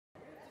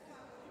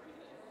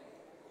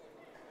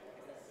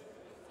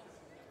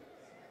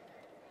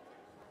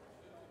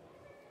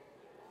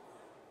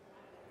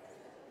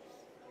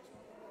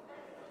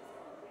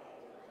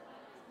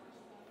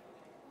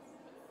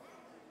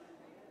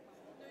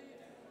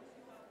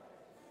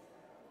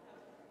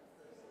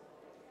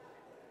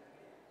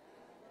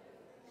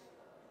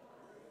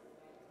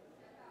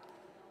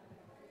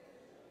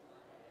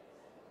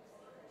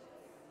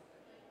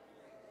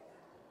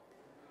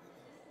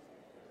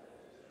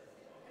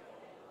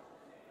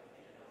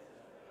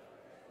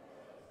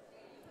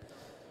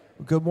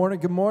Good morning,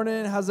 good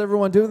morning. How's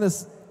everyone doing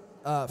this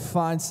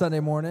fine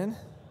Sunday morning?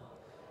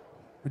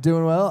 We're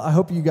doing well. I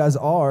hope you guys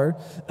are.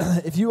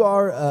 If you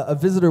are a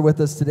visitor with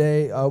us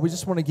today, we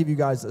just want to give you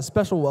guys a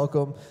special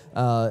welcome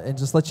and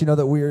just let you know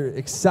that we're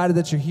excited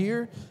that you're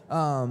here.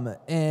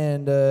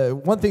 And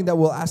one thing that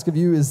we'll ask of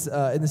you is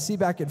in the seat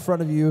back in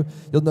front of you,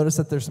 you'll notice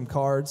that there's some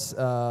cards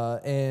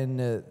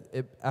and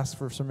it asks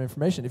for some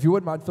information. If you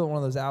wouldn't mind filling one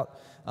of those out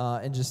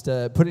and just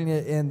putting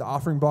it in the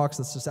offering box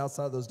that's just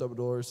outside those double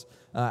doors.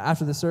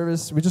 After the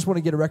service, we just want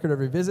to get a record of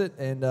your visit,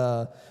 and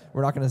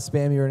we're not going to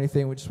spam you or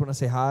anything. We just want to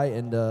say hi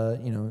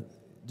and,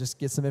 just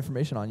get some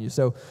information on you.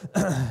 So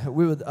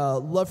we would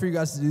love for you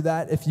guys to do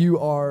that. If you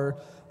are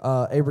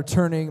a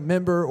returning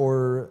member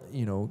or,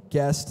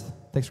 guest,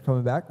 thanks for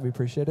coming back. We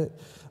appreciate it.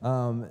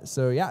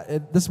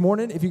 This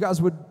morning, if you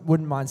guys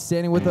wouldn't mind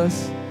standing with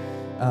us,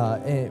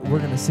 and we're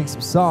going to sing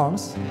some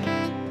songs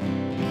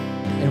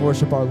and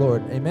worship our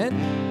Lord. Amen?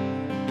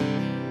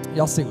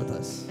 Y'all sing with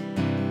us.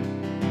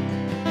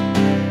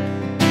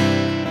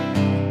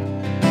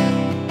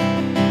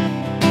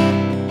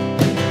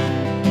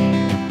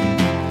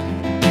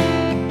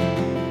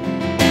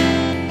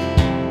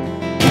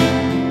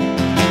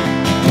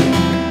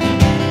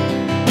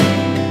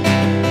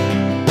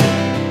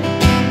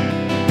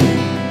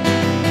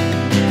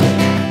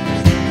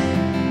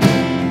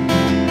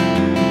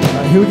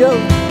 Here we go.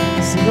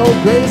 Sing,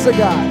 "Oh, great is our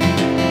God."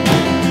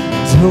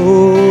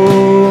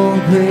 Oh,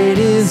 great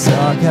is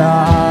our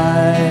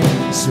God,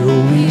 so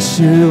we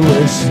should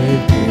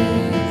worship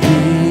Him.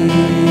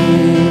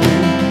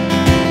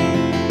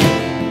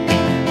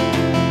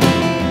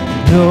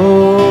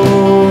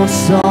 No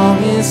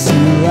song is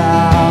too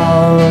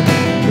loud,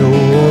 no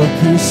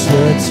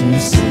orchestra to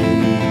sing.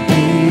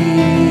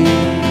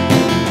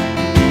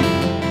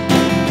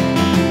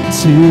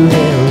 To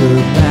hail the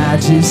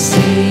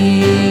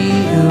majesty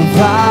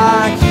of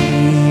our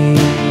King,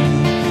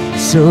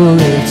 so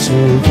lift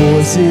your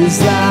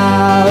voices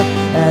loud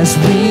as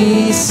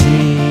we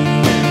sing.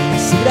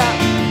 Sing it out.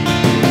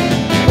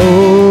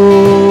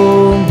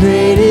 Oh,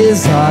 great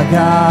is our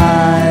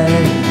God,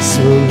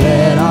 so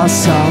let our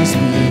songs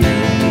be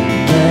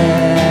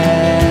blessed.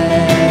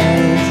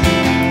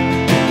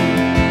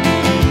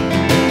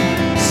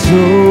 So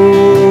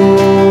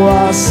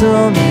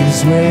awesome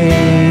His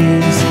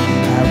ways,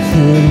 how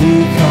could we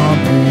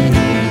comprehend?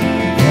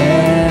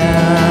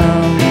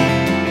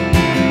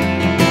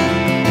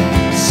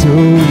 So we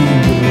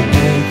will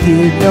make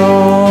it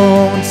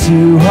known to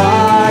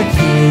our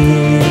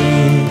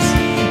kids,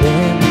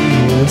 and we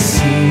will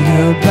sing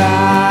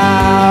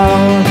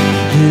about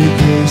the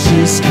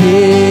gracious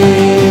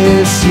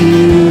gifts You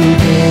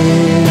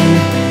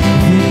give.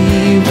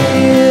 We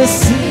will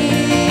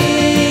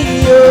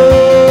sing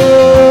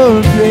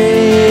Your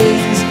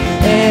praise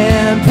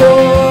and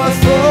pour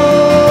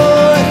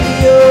forth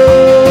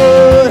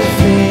Your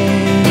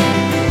fame.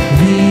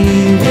 We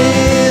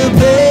will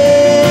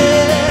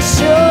bless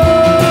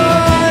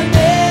Your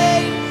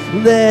name.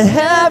 Let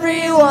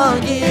everyone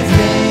give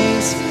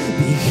thanks,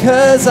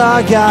 because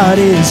our God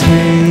is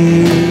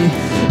great.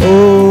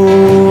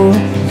 Oh,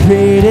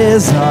 great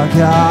is our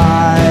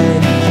God,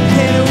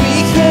 and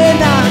we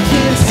cannot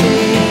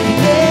contain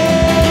it.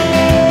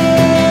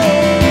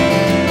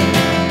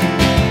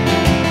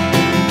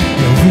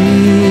 We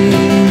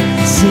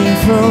sing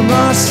from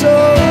our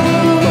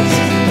souls,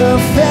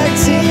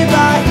 affected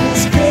by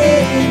His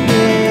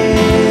greatness.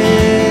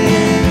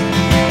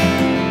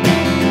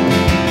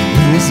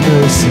 His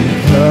mercy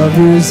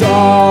covers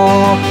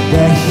all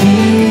that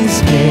He's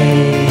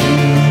made,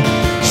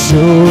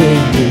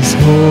 showing His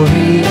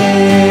glory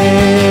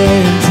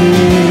and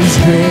His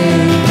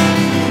grace.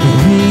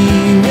 We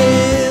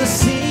will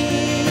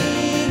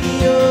sing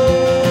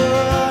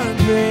Your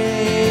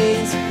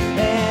praise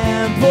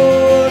and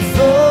pour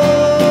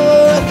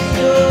forth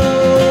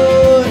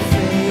Your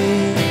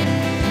fame.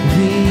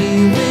 We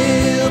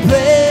will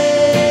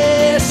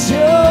bless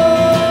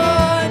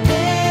Your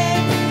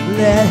name.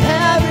 Let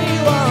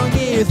everyone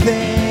give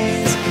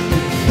thanks,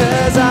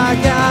 because our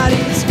God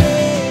is great.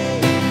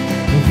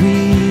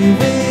 We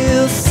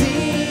will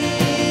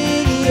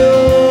sing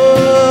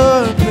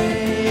Your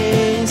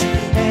praise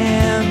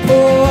and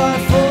pour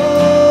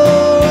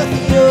forth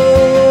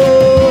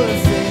Your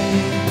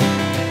fame.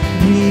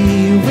 We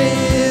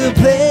will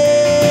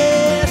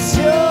bless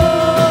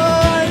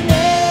Your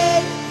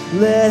name.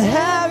 Let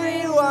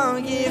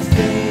everyone give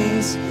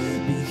thanks,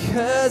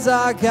 because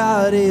our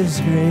God is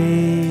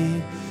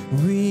great.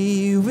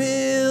 We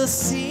will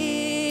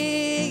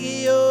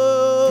sing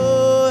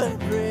Your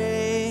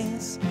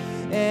praise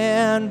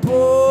and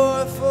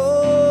pour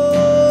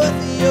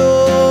forth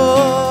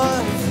Your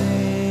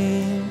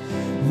fame.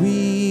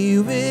 We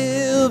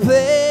will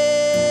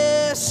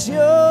bless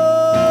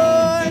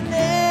Your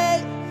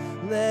name.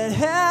 Let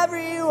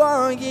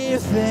everyone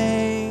give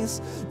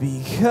thanks,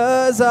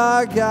 because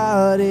our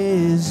God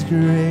is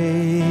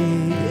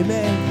great.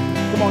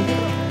 Amen. Come on, give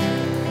it up.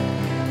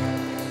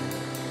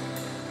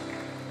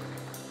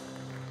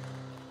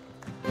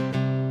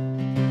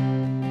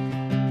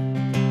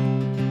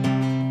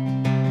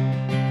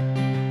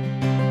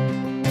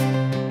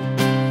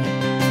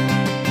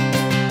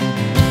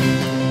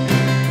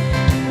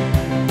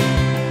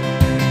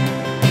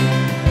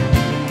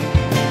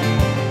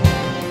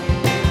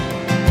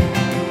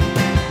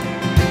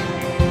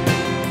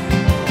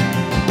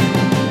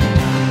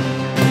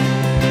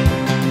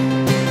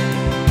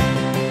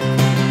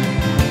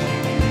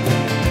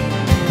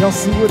 on,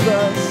 sing with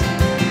us.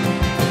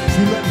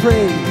 Sing that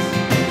praise.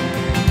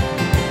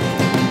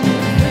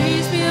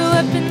 Praise be a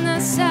weapon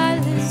that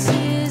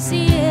silences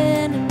the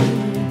enemy.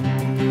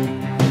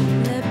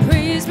 Let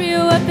praise be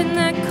a weapon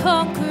that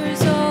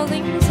conquers all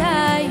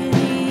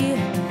anxiety.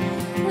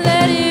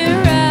 Let it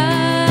rise.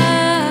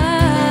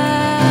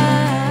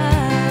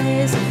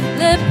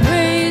 Let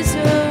praise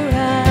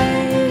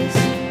arise.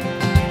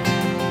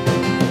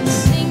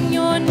 Sing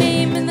your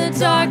name in the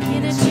dark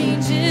and it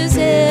changes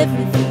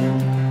everything.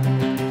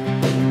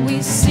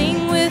 We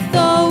sing with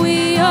all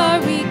we are,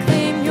 we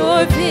claim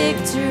your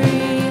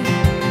victory.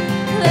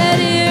 Let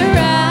it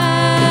rise.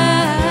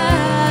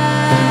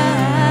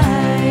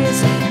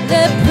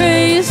 Let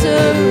praise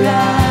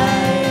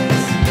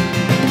arise.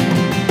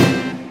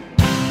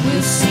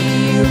 We'll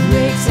see you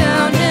break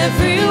down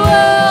every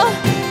wall.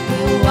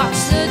 We'll watch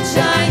the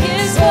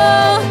giants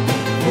fall.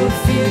 For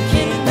fear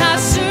cannot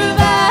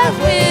survive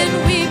when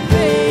we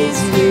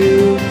praise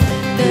you.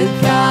 The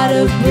God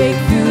of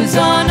breakthroughs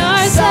on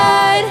our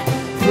side,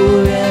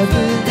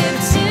 forever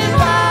lifted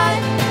high.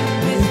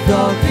 With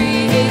all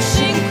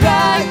creation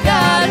cry,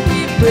 God, we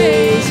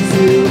praise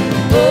you.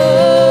 Oh,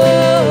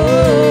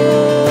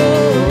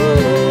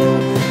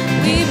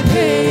 we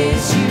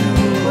praise you.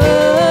 Oh,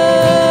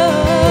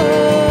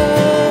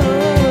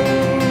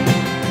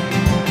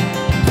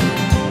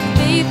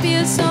 may it be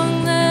a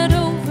song that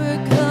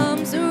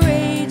overcomes the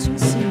raging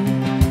sea.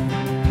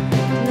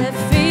 Let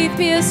faith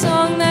be a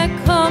song that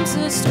calms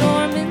the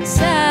storm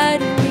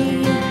inside of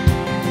me.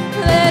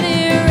 Let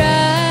it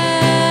rise.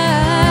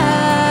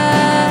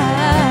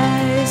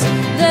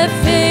 Let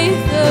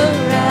faith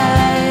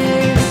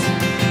arise.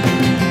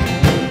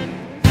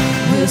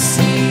 We'll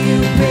see you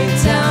break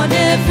down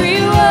every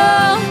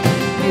wall.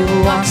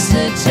 We'll watch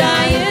the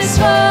giants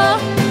fall.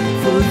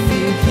 For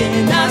fear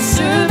cannot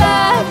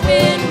survive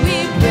when we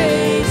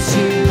praise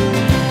you.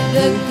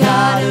 The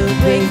God of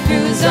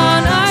breakthroughs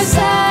on our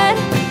side,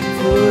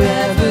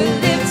 forever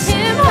lift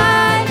him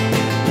high.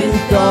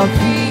 With all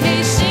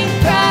creation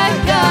cry,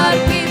 God,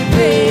 we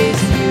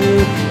praise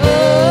you. Oh,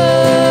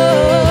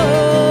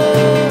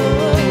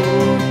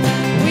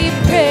 we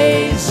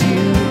praise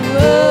you.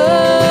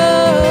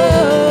 Oh,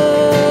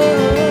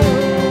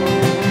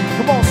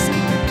 Come on,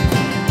 sing.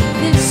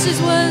 this is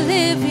what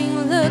living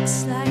looks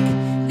like.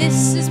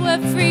 This is what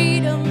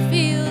freedom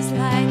feels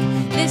like.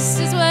 This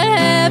is what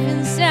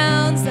heaven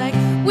sounds like.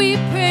 We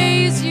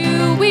praise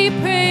you, we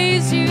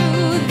praise you.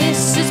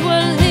 This is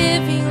what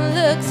living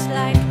looks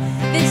like.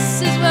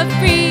 This is what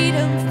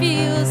freedom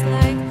feels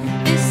like.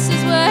 This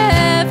is what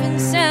heaven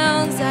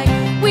sounds like.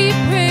 We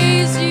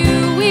praise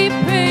you, we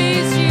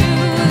praise you.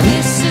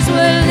 This is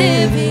what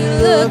living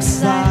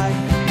looks like.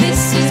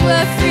 This is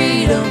what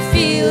freedom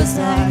feels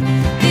like.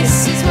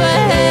 This is what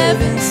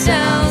heaven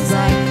sounds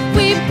like.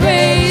 We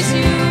praise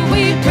you,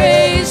 we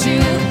praise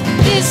you.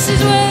 This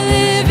is what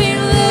living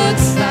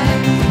looks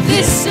like.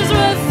 This is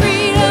what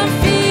freedom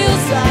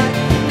feels like.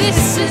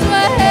 This is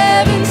what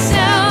heaven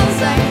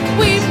sounds like.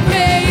 We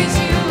praise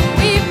you,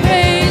 we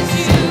praise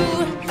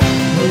you.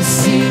 We'll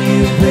see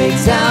you break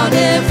down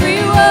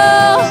every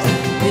wall.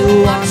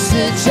 We'll watch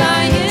the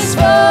giants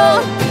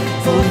fall.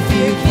 For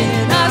fear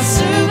cannot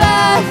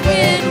survive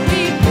when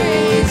we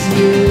praise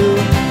you.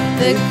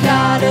 The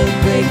God of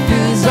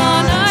breakthroughs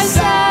on our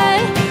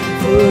side,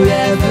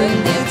 forever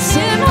lifts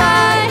him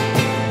high.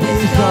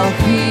 With all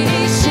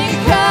creation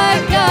cry,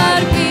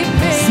 God, we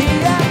praise you.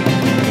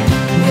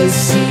 We'll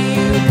see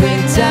you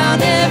break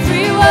down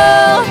every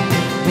wall.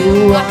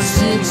 We'll watch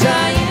the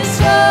giants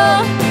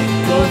fall.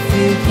 For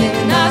fear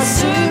cannot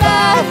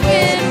survive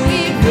when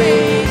we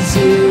praise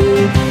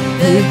you.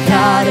 The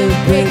God of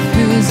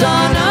breakthroughs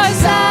on our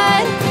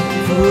side,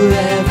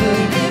 forever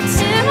lifts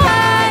him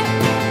high.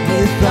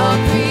 With all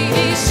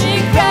creation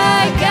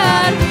cry,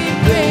 God, we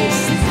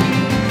praise you.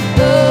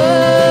 Oh,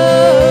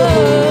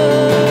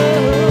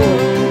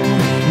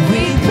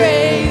 we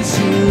praise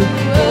you.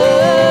 Oh,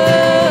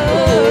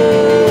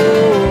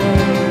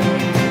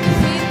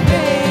 we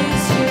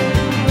praise you.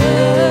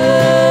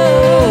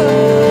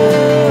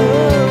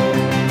 Oh,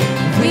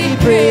 we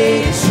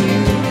praise you.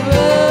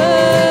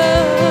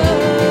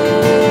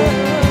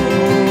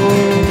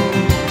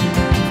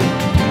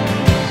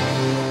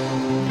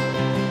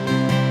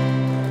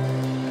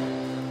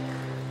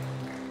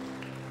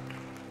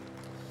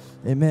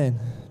 Amen.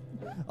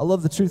 I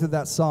love the truth of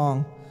that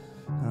song.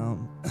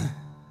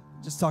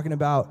 Just talking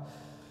about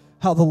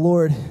how the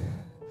Lord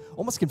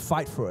almost can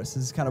fight for us.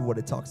 This is kind of what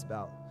it talks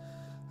about.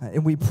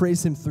 And we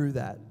praise him through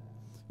that.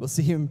 We'll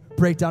see him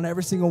break down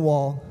every single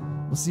wall.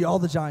 We'll see all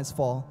the giants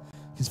fall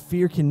because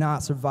fear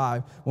cannot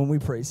survive when we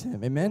praise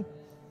him. Amen.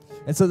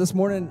 And so this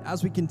morning,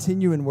 as we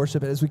continue in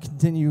worship, as we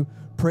continue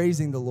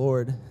praising the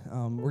Lord,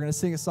 we're going to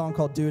sing a song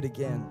called Do It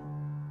Again.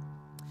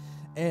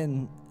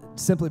 And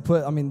simply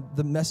put,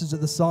 the message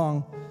of the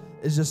song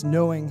is just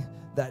knowing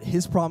that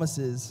his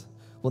promises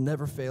will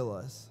never fail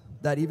us.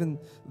 That even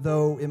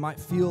though it might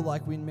feel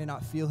like we may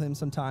not feel him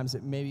sometimes,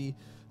 it maybe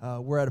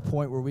we're at a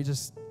point where we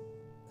just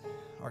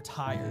are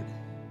tired.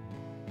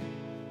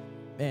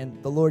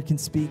 And the Lord can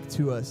speak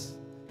to us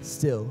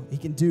still. He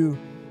can do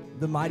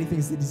the mighty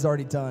things that he's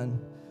already done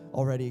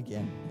already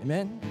again.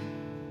 Amen?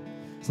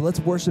 So let's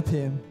worship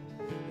him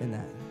in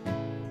that.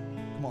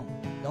 Come on,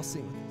 y'all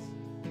sing with us.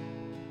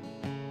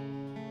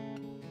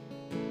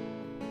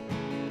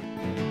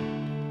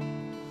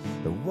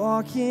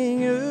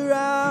 Walking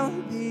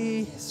around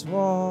these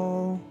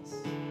walls,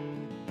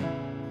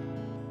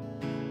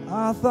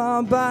 I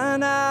thought by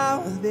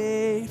now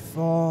they'd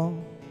fall,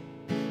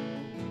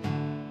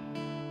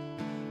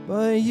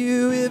 but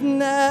you have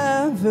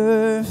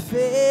never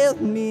failed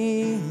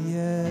me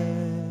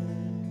yet.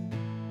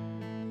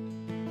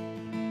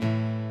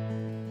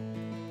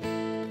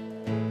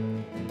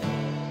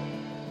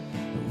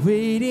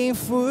 Waiting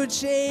for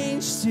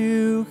change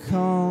to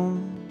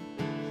come,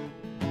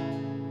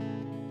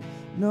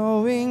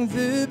 knowing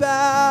the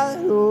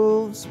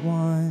battle's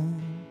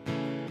won,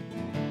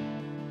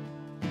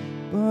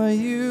 but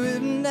you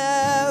have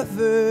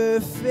never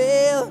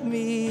failed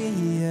me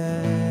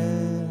yet.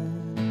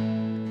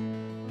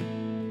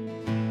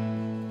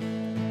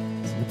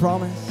 So the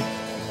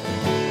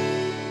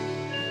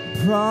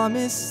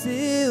promise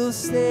still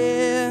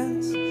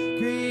stands.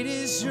 Great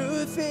is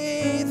your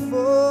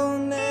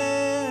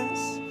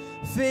faithfulness,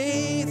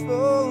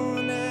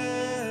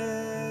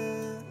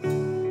 faithfulness.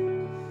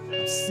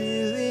 I'm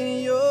still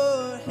in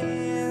your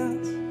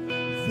hands.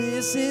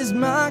 This is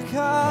my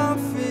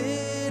confidence.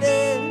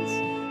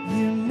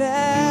 You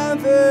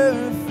never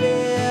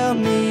fail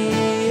me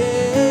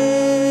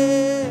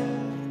yet.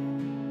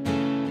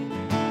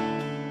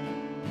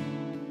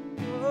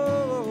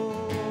 Oh.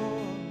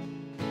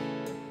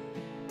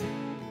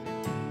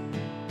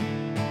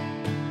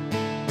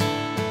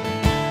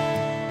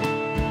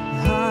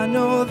 I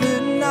know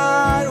the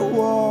night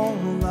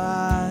won't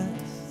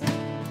last.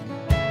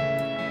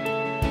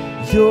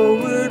 Your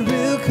word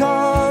will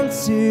come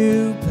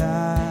to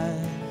pass.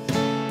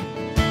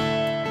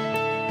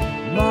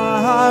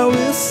 My heart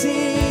will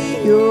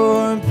sing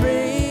your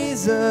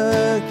praise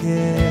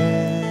again.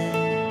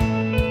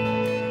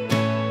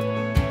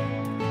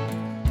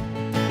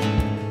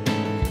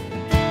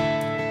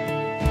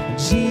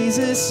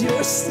 Jesus,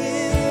 you're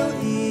still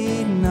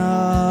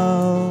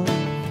enough.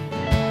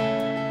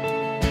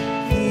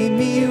 Keep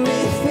me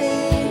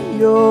within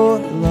your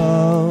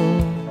love.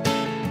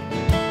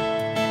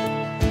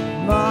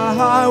 My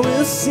heart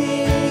will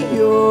sing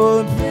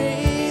your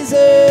praise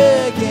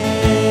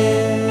again.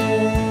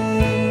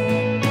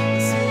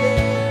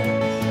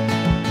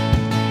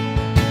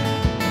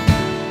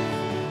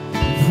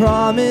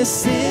 Promise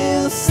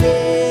still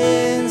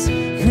stands.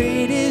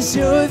 Great is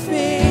your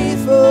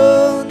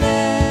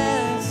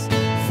faithfulness,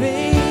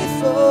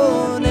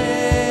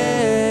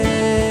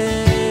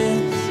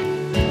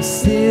 faithfulness.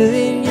 Still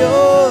in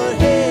your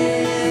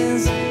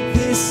hands.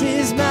 This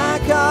is my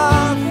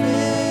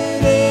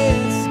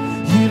confidence.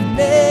 You've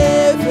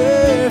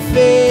never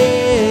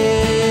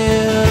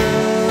failed.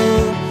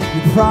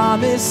 Your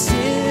promise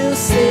still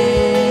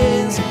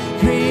stands.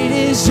 Great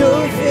is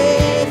your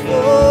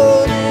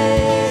faithfulness.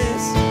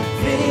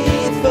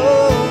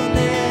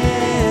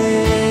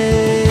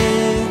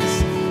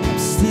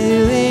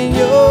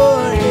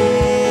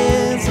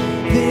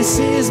 This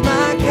is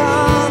my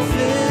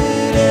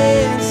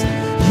confidence.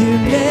 You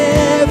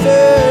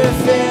never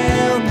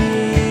fail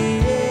me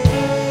yet.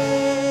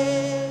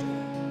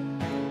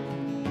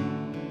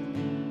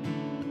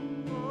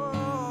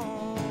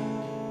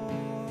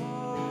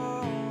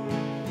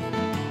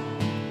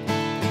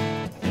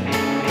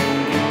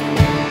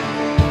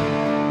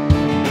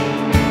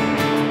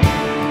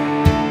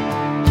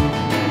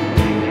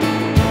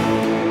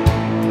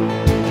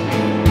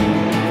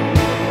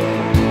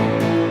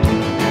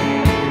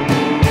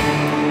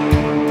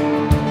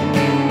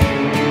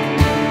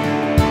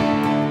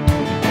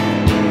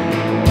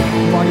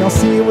 Y'all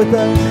sing it with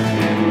us.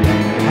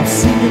 I've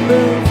seen you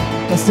move.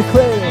 Let's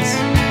declare this.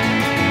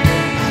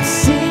 I've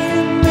seen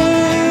you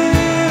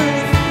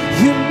move.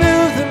 You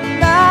move the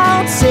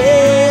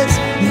mountains,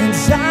 and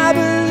I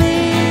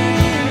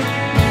believe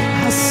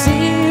I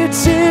see you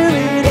do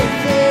it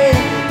again.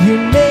 You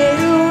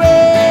made a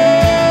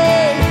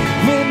way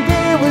when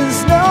there was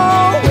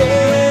no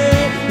way,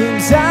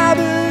 and I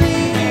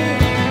believe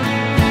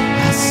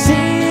I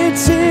see you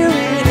do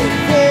it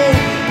again.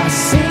 I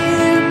see you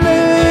move.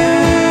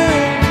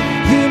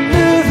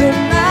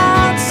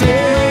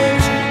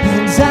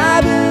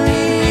 I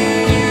believe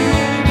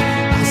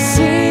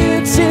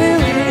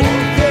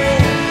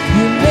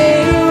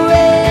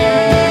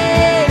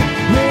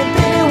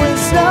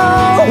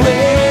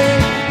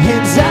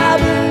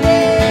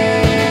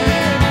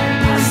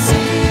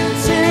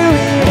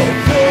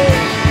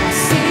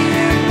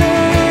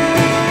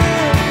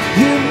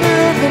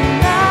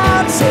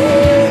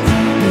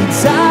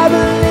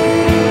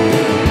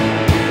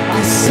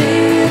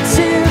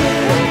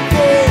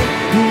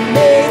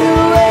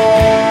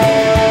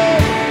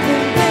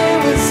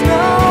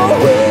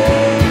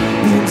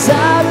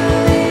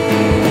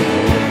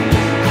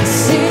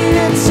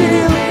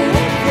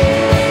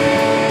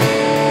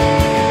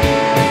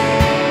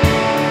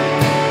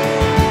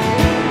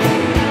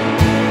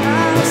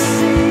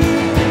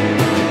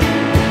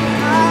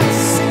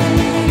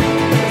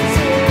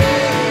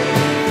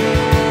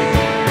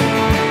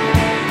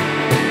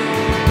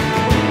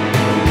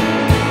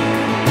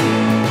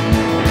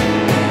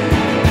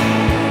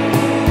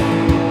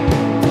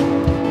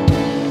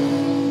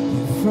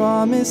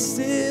promise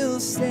still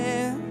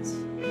stands.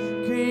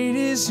 Great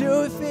is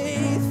your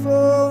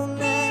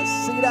faithfulness.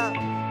 Sing it out.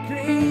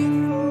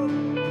 Grateful.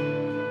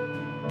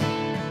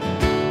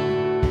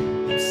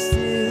 I'm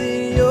still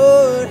in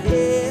your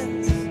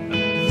hands.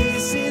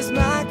 This is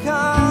my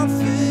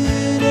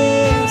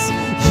confidence.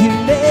 You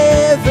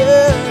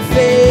never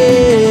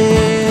fail.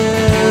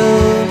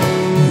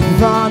 Your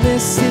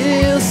promise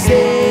still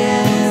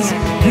stands.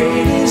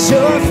 Great is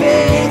your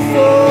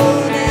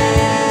faithfulness.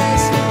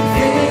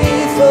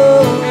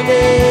 Faithfulness.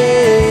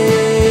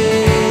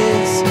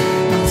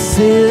 I'm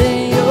still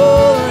in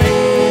your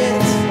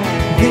hands.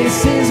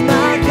 This is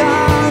my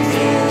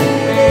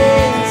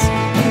confidence.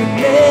 You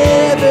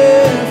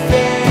never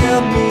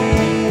fail me.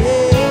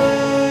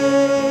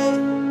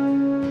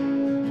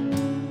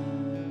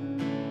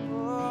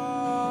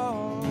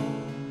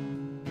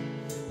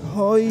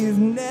 Oh, you've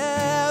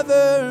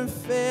never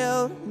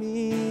failed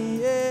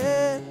me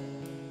yet.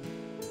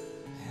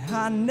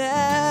 I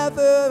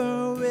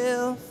never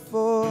will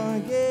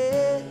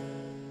forget.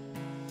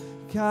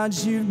 God,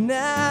 you've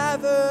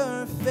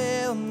never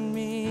failed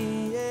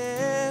me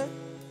yet.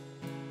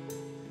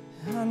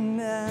 I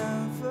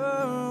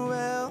never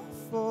will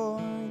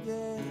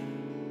forget.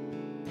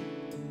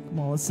 Come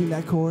on, let's sing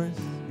that chorus.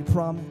 You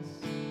promise.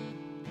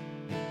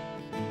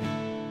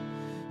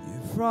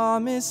 Your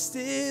promise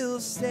still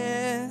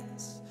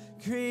stands.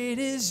 Great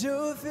is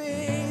your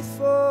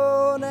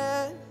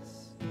faithfulness.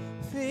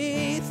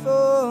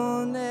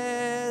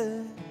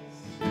 Faithfulness.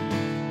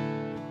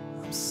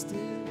 I'm still.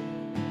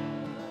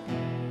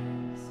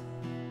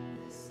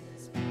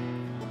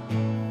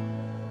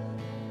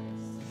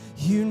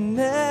 You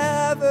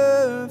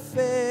never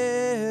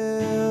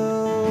fail.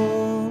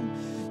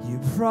 Your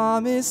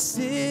promise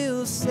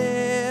still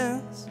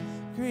stands.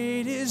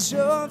 Great is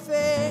your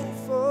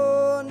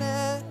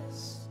faithfulness.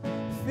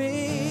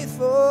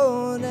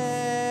 Faithfulness.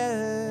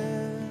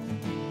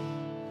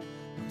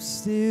 I'm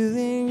still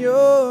in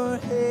your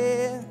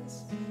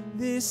hands.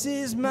 This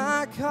is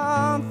my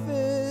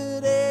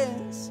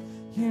confidence.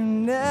 You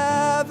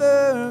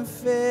never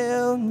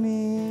failed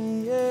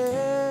me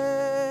yet.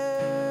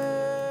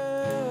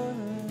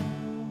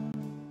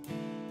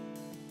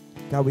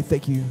 God, we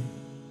thank you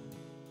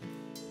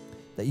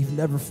that you've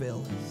never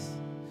failed us.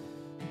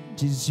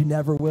 Jesus, you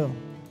never will.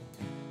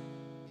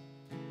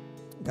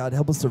 God,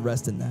 help us to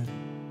rest in that.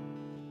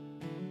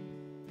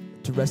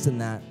 To rest in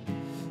that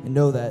and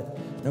know that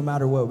no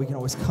matter what, we can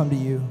always come to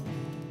you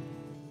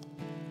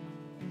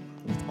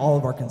with all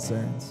of our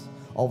concerns,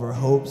 all of our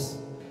hopes,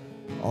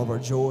 all of our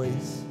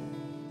joys,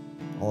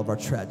 all of our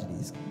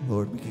tragedies.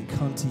 Lord, we can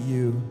come to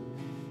you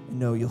and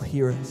know you'll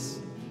hear us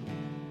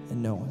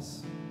and know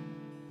us.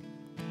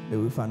 May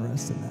we find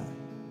rest in that.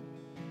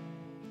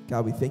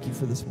 God, we thank you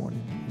for this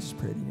morning. We just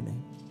pray in your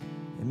name.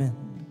 Amen.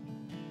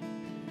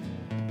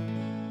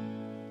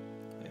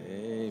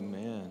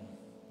 Amen.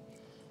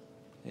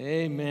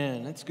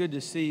 Amen. It's good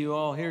to see you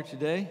all here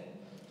today.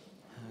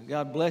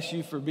 God bless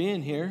you for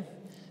being here.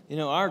 You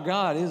know, our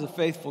God is a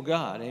faithful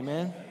God.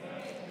 Amen.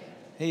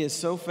 He is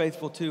so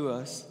faithful to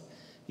us.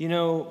 You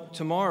know,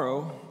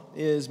 tomorrow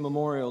is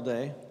Memorial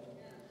Day.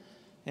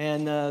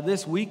 And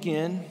this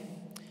weekend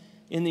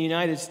in the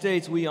United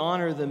States, we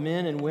honor the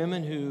men and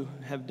women who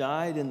have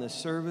died in the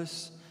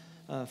service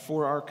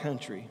for our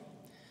country.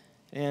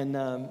 And,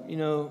 you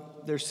know,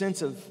 their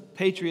sense of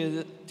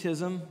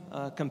patriotism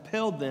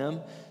compelled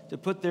them to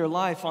put their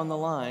life on the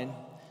line.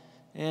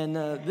 And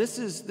this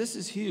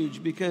is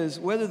huge because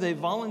whether they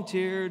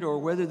volunteered or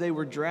whether they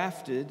were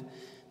drafted,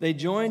 they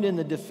joined in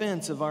the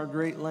defense of our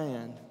great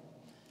land.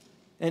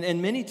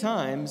 And many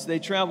times they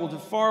traveled to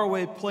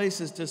faraway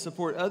places to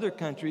support other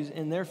countries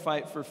in their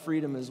fight for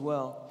freedom as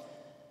well.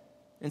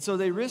 And so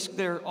they risked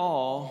their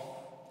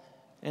all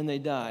and they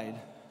died.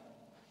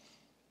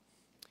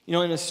 You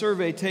know, in a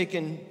survey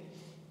taken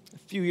a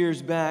few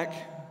years back,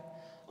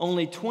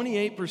 only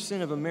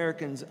 28% of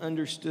Americans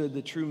understood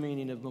the true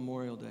meaning of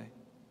Memorial Day.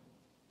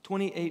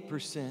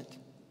 28%.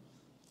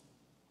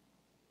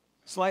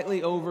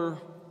 Slightly over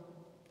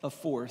a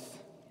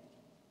fourth.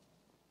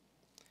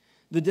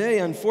 The day,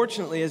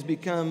 unfortunately, has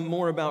become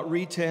more about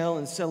retail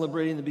and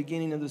celebrating the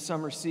beginning of the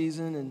summer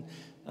season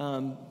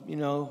and, you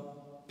know,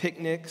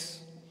 picnics,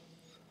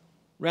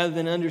 rather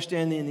than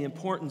understanding the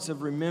importance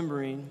of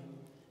remembering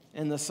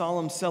and the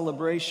solemn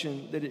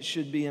celebration that it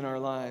should be in our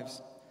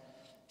lives.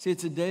 See,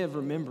 it's a day of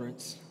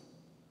remembrance,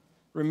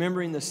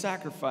 remembering the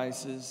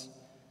sacrifices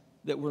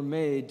that were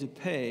made to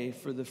pay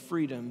for the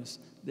freedoms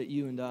that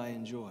you and I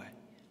enjoy.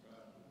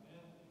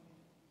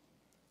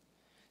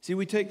 See,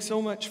 we take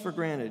so much for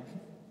granted.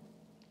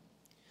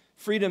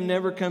 Freedom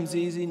never comes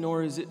easy,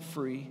 nor is it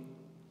free.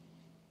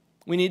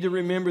 We need to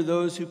remember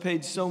those who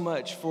paid so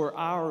much for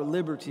our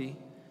liberty.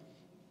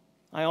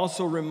 I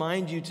also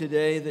remind you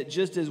today that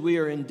just as we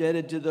are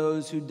indebted to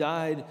those who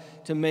died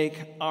to make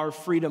our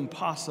freedom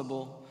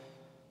possible,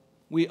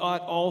 we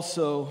ought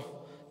also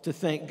to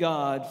thank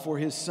God for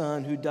his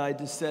Son who died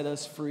to set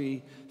us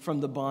free from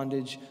the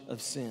bondage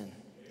of sin.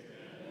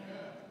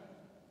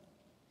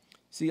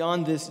 See,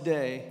 on this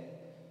day,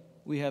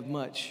 we have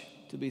much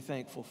to be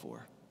thankful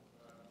for.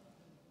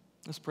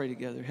 Let's pray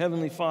together.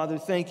 Heavenly Father,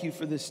 thank you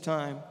for this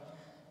time.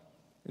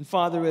 And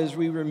Father, as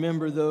we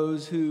remember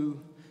those who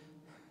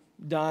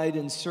died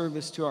in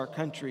service to our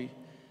country,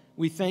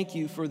 we thank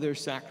you for their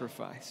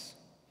sacrifice.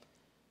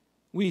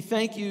 We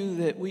thank you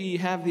that we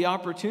have the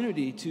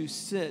opportunity to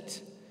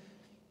sit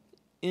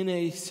in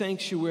a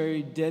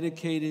sanctuary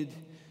dedicated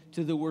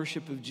to the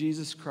worship of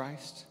Jesus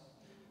Christ.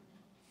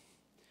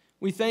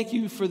 We thank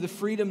you for the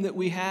freedom that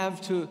we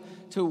have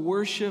to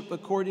worship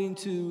according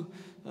to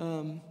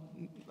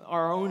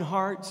our own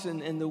hearts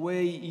and the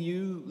way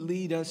you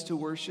lead us to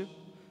worship.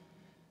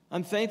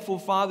 I'm thankful,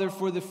 Father,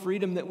 for the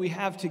freedom that we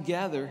have to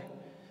gather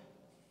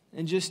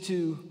and just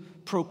to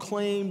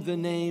proclaim the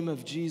name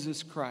of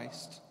Jesus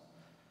Christ.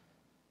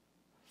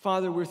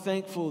 Father, we're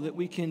thankful that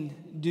we can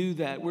do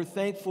that. We're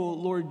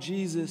thankful, Lord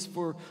Jesus,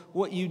 for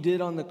what you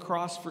did on the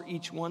cross for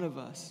each one of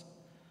us.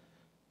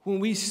 When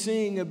we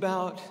sing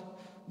about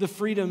the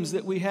freedoms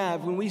that we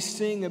have, when we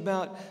sing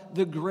about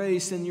the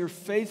grace and your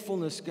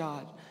faithfulness,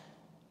 God,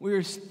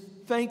 we're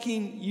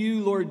thanking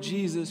you, Lord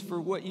Jesus,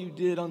 for what you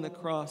did on the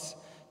cross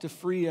to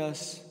free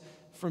us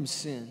from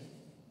sin.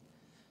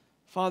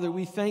 Father,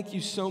 we thank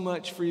you so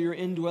much for your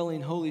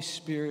indwelling Holy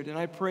Spirit, and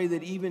I pray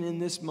that even in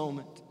this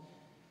moment,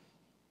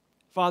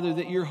 Father,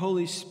 that your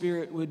Holy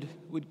Spirit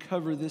would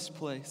cover this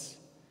place.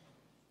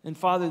 And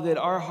Father, that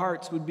our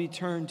hearts would be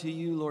turned to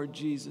you, Lord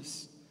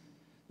Jesus.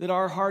 That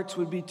our hearts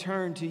would be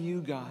turned to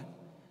you, God,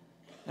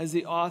 as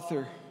the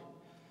author,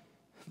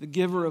 the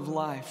giver of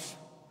life,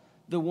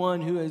 the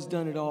one who has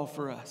done it all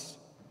for us.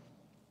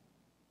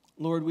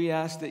 Lord, we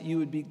ask that you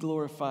would be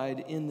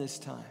glorified in this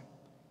time.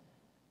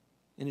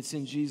 And it's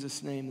in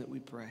Jesus' name that we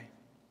pray.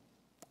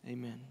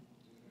 Amen.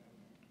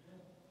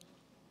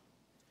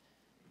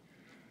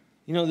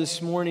 You know,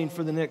 this morning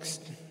for the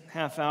next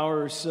half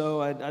hour or so,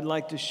 I'd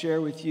like to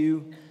share with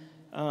you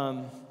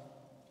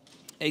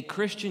a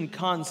Christian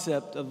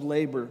concept of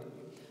labor.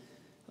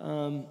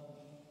 I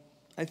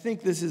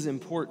think this is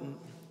important.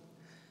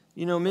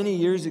 You know, many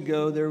years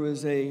ago, there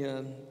was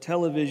a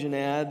television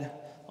ad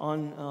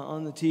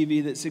on the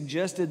TV that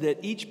suggested that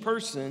each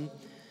person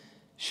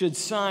should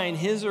sign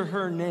his or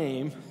her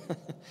name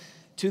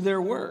to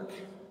their work.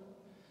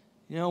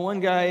 You know, one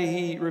guy,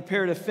 he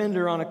repaired a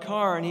fender on a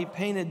car and he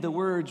painted the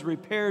words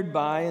 "repaired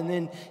by," and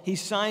then he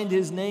signed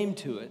his name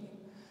to it.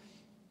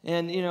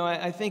 And, you know,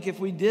 I think if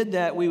we did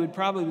that, we would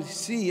probably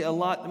see a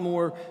lot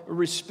more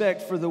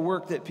respect for the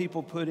work that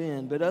people put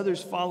in. But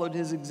others followed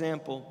his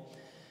example.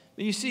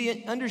 But you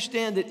see,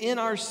 understand that in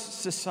our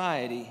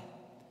society,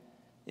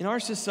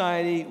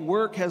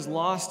 work has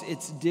lost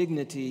its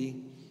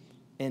dignity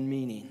and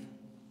meaning.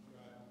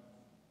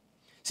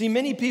 See,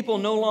 many people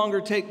no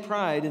longer take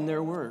pride in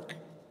their work.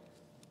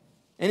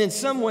 And in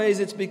some ways,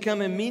 it's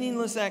become a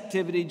meaningless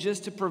activity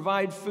just to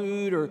provide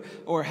food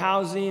or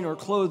housing or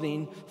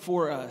clothing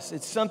for us.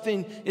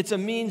 It's a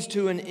means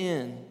to an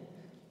end.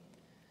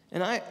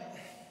 And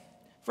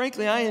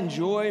frankly, I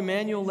enjoy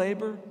manual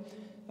labor.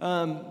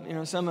 You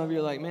know, some of you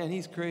are like, man,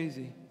 he's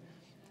crazy.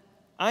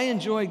 I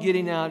enjoy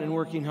getting out and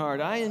working hard.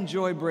 I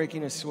enjoy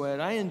breaking a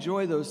sweat. I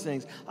enjoy those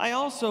things. I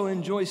also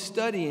enjoy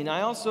studying.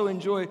 I also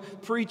enjoy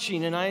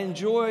preaching, and I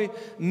enjoy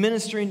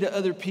ministering to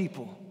other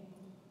people,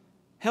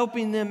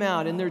 helping them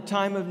out in their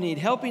time of need,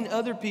 helping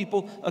other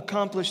people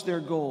accomplish their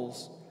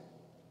goals.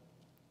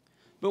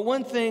 But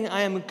one thing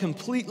I am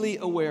completely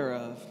aware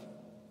of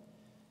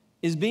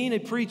is being a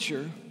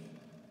preacher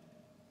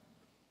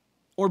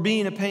or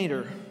being a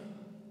painter.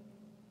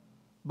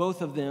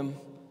 Both of them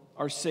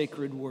are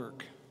sacred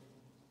work.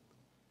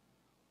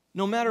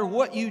 No matter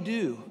what you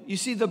do, you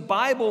see, the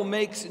Bible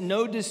makes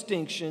no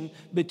distinction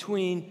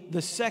between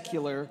the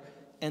secular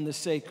and the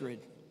sacred.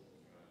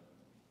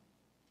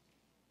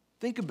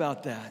 Think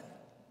about that.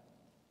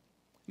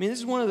 I mean, this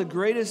is one of the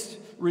greatest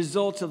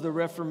results of the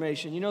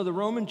Reformation. You know, the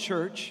Roman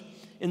church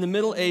in the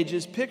Middle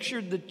Ages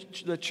pictured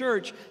the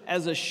church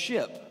as a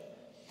ship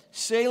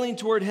sailing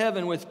toward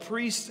heaven with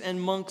priests and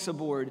monks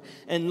aboard.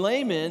 And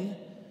laymen,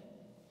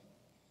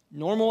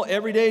 normal,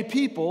 everyday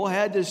people,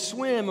 had to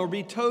swim or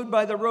be towed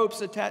by the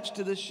ropes attached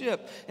to the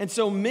ship. And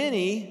so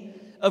many,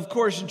 of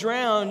course,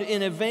 drowned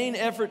in a vain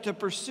effort to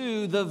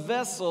pursue the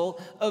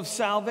vessel of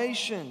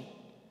salvation.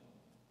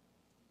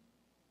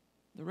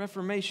 The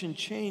Reformation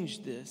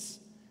changed this.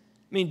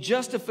 I mean,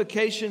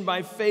 justification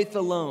by faith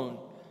alone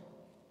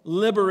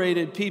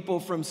liberated people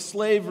from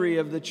slavery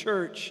of the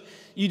church.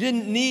 You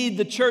didn't need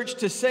the church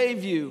to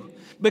save you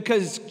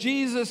because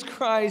Jesus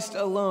Christ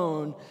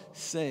alone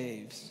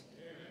saves.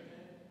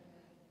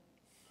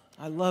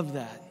 I love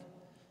that.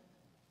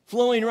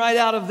 Flowing right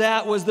out of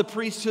that was the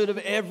priesthood of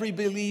every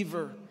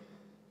believer.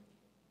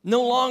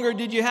 No longer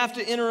did you have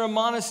to enter a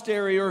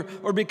monastery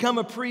or become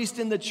a priest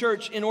in the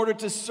church in order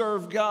to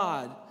serve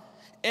God.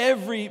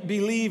 Every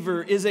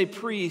believer is a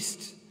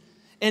priest,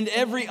 and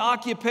every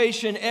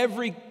occupation,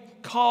 every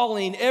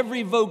calling,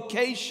 every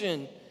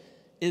vocation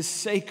is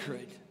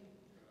sacred.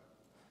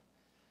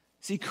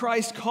 See,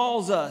 Christ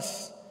calls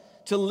us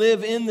to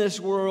live in this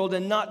world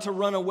and not to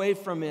run away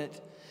from it.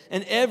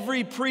 And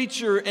every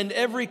preacher and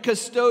every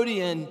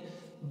custodian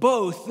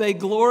both, they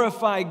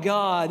glorify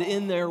God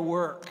in their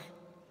work.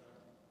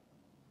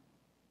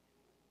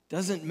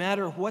 Doesn't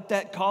matter what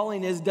that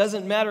calling is,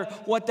 doesn't matter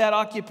what that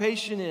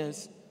occupation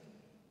is.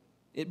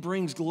 It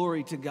brings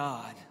glory to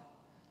God.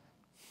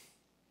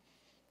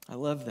 I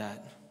love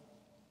that.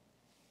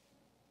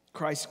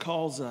 Christ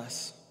calls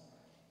us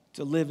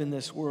to live in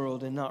this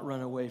world and not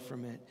run away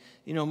from it.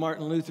 You know,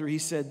 Martin Luther, he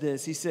said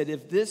this. He said,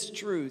 if this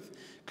truth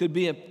could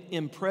be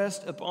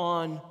impressed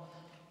upon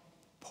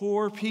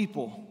poor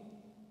people,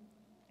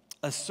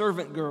 a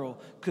servant girl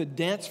could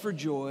dance for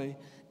joy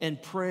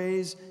and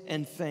praise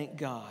and thank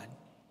God.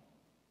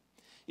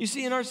 You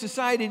see, in our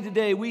society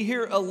today, we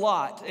hear a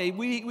lot.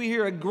 We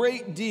hear a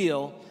great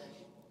deal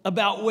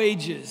about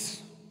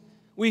wages.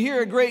 We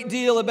hear a great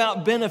deal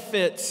about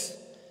benefits.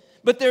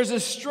 But there's a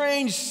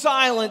strange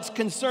silence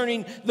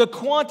concerning the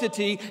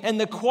quantity and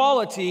the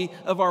quality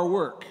of our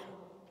work.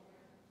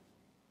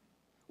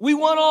 We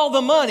want all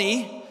the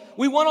money.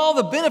 We want all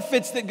the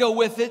benefits that go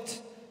with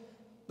it.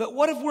 But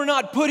what if we're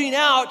not putting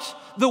out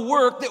the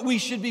work that we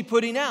should be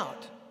putting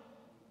out?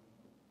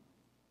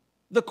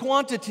 The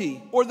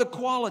quantity or the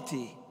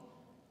quality.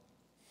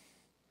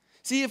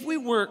 See, if we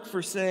work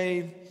for,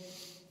 say,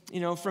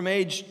 from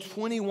age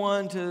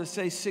 21 to,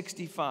 say,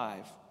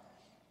 65,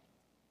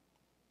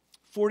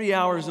 40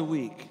 hours a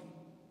week.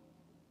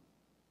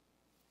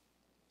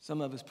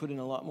 Some of us put in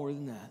a lot more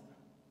than that.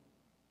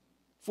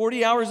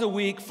 40 hours a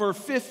week for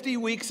 50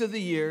 weeks of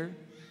the year,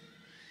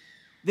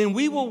 then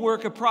we will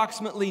work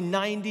approximately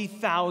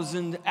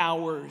 90,000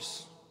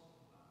 hours.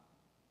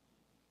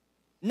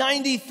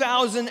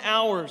 90,000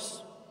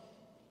 hours.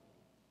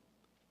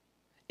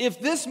 If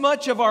this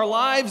much of our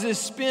lives is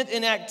spent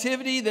in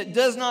activity that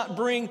does not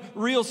bring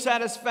real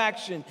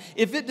satisfaction,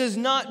 if it does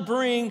not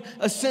bring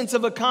a sense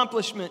of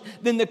accomplishment,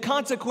 then the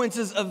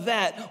consequences of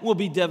that will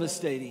be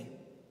devastating.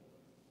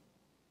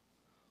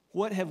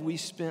 What have we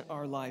spent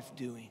our life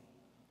doing?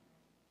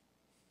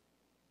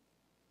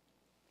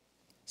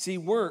 See,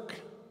 work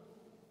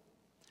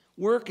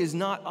is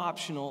not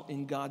optional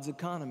in God's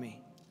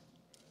economy.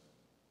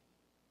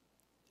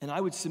 And I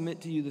would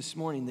submit to you this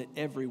morning that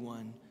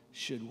everyone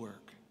should work.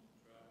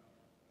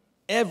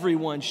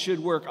 Everyone should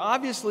work.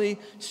 Obviously,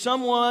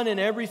 someone in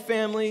every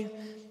family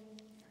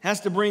has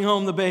to bring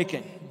home the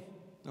bacon,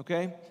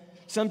 okay?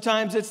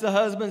 Sometimes it's the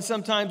husband,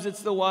 sometimes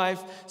it's the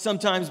wife,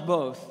 sometimes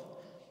both.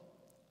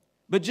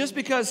 But just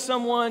because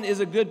someone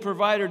is a good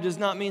provider does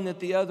not mean that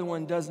the other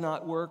one does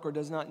not work or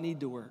does not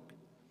need to work.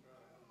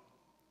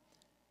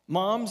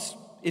 Moms,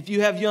 if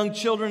you have young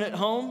children at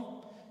home,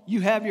 you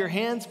have your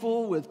hands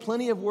full with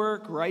plenty of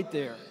work right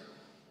there.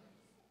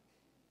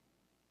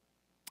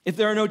 If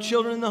there are no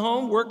children in the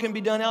home, work can be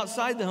done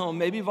outside the home,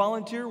 maybe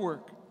volunteer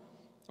work,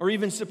 or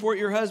even support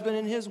your husband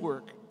in his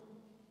work.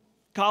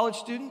 College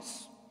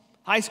students,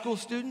 high school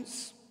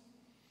students,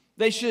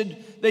 they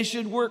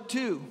should work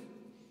too.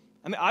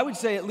 I mean, I would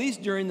say at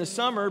least during the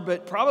summer,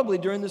 but probably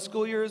during the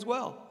school year as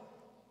well.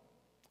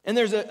 And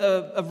there's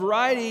a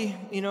variety,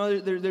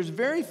 there's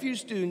very few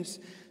students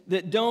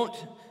that don't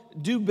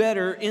do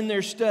better in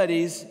their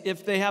studies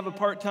if they have a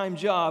part-time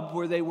job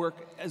where they work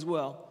as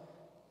well.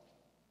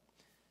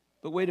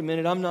 But wait a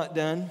minute, I'm not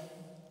done.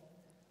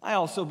 I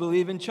also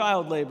believe in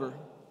child labor.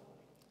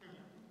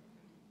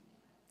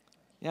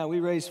 Yeah, we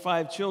raised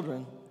 5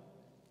 children.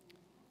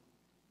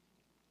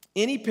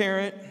 Any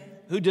parent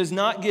who does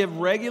not give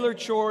regular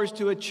chores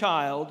to a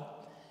child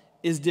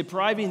is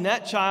depriving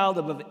that child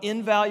of an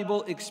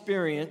invaluable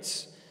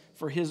experience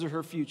for his or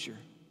her future.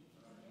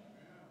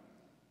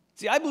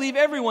 See, I believe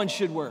everyone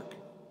should work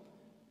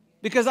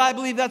because I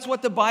believe that's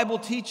what the Bible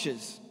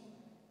teaches.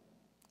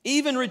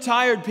 Even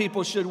retired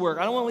people should work.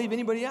 I don't want to leave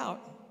anybody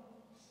out.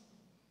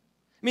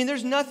 I mean,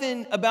 there's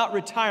nothing about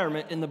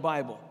retirement in the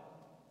Bible.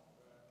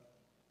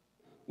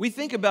 We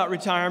think about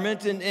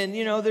retirement and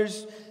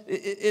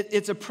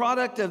it's a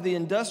product of the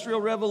Industrial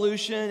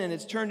Revolution, and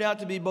it's turned out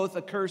to be both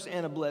a curse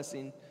and a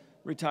blessing,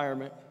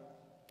 retirement.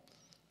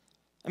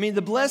 I mean,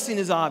 the blessing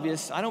is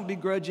obvious. I don't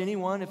begrudge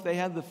anyone if they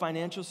have the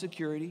financial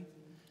security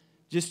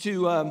just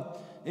to,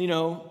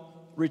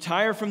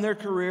 retire from their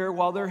career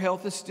while their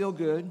health is still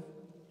good.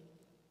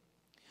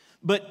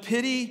 But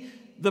pity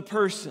the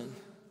person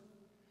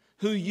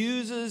who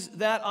uses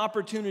that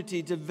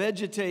opportunity to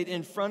vegetate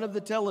in front of the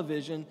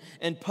television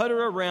and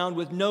putter around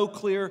with no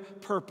clear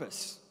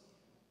purpose.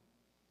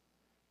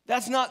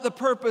 That's not the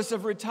purpose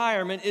of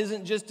retirement,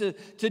 isn't just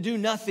to do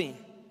nothing.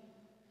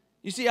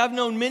 You see, I've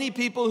known many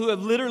people who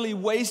have literally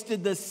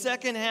wasted the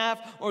second half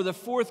or the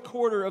fourth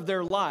quarter of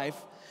their life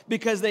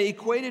because they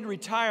equated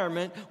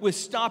retirement with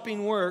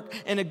stopping work,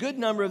 and a good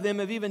number of them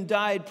have even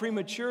died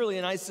prematurely,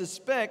 and I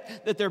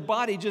suspect that their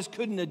body just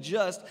couldn't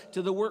adjust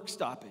to the work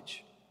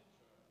stoppage.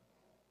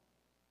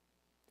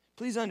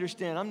 Please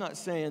understand, I'm not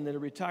saying that a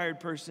retired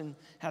person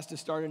has to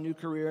start a new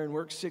career and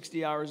work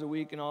 60 hours a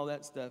week and all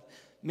that stuff.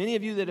 Many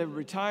of you that have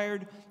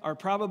retired are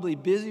probably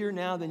busier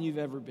now than you've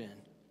ever been.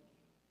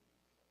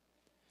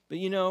 But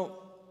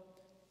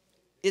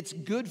it's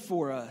good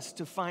for us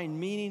to find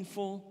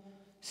meaningful,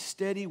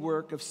 steady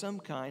work of some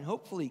kind,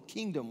 hopefully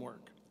kingdom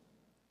work.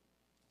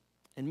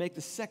 and make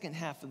the second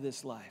half of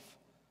this life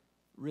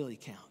really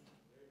count.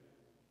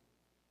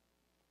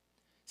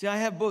 See, I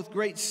have both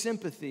great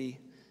sympathy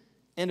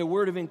and a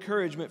word of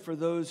encouragement for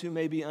those who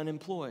may be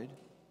unemployed.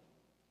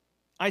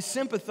 I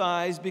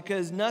sympathize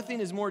because nothing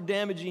is more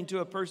damaging to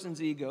a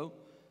person's ego,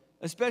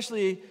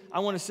 especially, I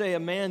want to say, a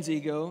man's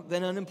ego,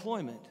 than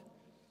unemployment.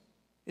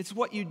 It's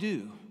what you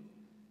do.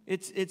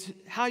 It's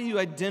how you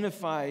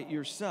identify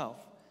yourself.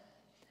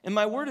 And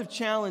my word of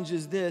challenge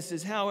is this,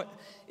 is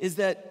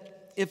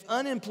that if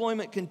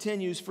unemployment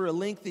continues for a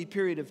lengthy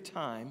period of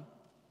time,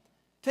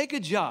 take a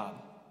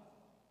job,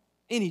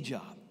 any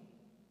job.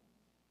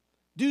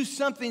 Do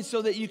something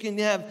so that you can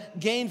have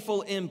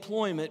gainful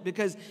employment,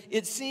 because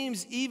it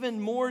seems even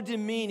more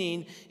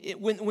demeaning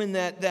when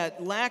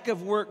that lack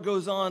of work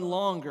goes on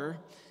longer.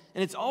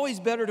 And it's always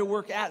better to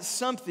work at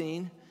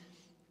something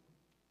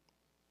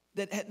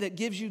that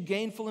gives you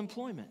gainful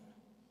employment.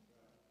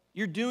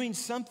 You're doing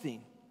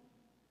something.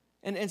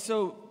 And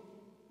so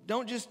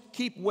don't just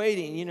keep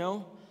waiting, you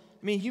know.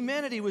 I mean,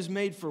 humanity was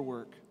made for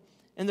work.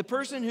 And the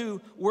person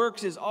who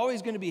works is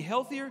always going to be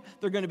healthier,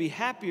 they're going to be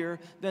happier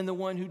than the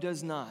one who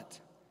does not.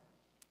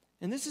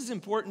 And this is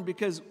important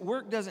because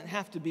work doesn't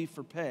have to be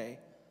for pay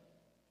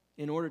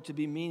in order to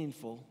be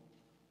meaningful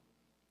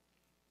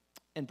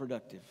and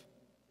productive.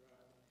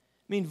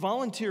 I mean,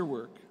 volunteer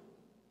work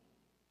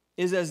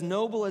is as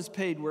noble as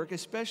paid work,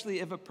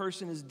 especially if a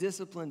person is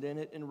disciplined in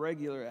it and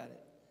regular at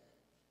it.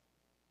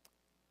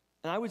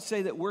 And I would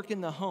say that work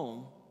in the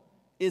home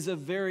is a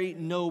very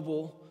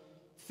noble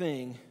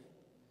thing,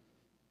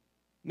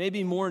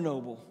 maybe more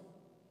noble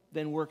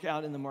than work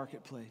out in the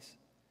marketplace.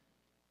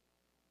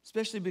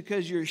 Especially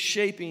because you're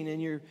shaping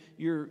and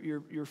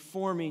you're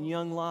forming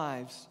young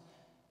lives.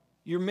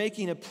 You're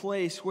making a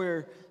place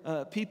where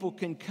people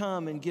can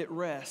come and get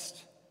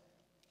rest.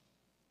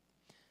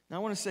 Now I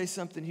want to say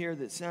something here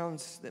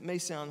that may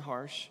sound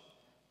harsh,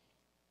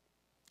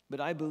 but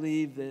I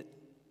believe that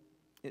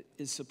it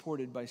is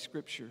supported by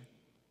Scripture.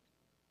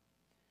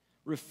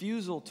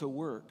 Refusal to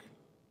work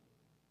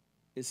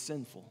is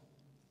sinful,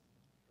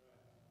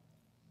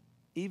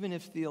 even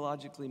if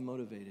theologically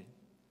motivated.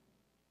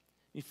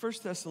 1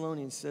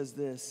 Thessalonians says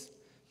this.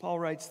 Paul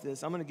writes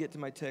this. I'm going to get to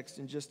my text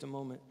in just a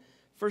moment.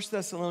 1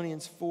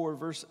 Thessalonians 4,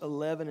 verse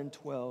 11 and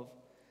 12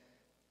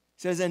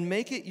 says, "And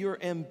make it your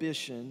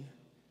ambition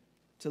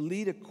to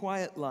lead a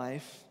quiet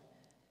life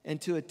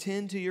and to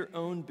attend to your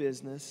own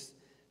business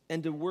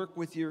and to work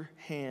with your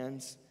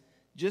hands,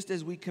 just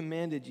as we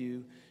commanded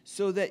you,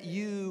 so that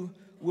you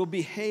will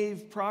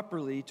behave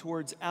properly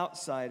towards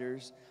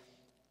outsiders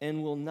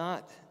and will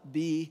not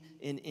be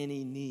in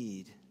any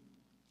need."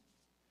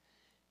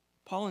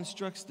 Paul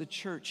instructs the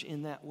church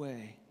in that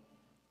way.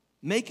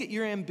 Make it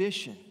your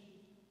ambition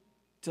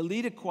to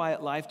lead a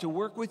quiet life, to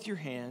work with your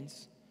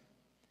hands.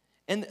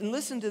 And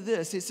listen to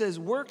this. It says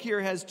work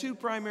here has two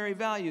primary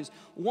values.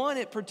 One,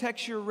 it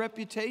protects your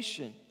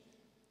reputation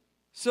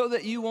so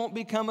that you won't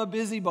become a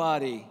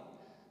busybody.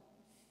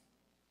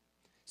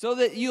 So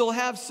that you'll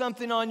have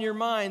something on your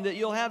mind, that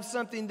you'll have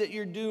something that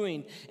you're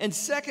doing. And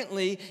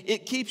secondly,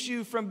 it keeps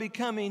you from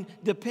becoming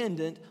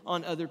dependent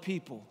on other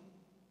people.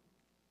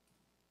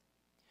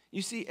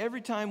 You see,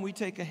 every time we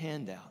take a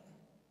handout,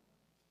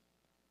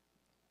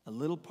 a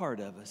little part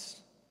of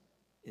us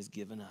is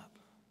given up.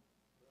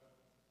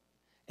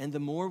 And the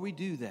more we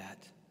do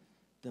that,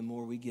 the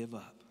more we give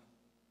up.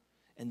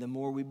 And the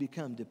more we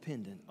become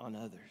dependent on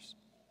others.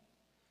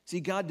 See,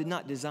 God did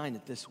not design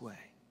it this way.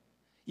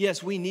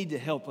 Yes, we need to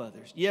help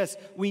others. Yes,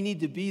 we need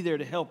to be there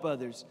to help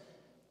others.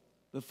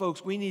 But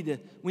folks, we need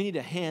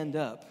a hand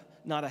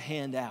up, not a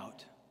hand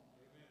out.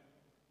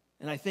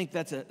 And I think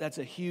that's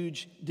a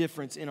huge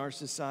difference in our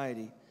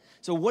society.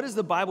 So what does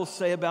the Bible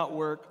say about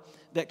work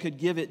that could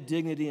give it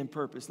dignity and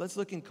purpose? Let's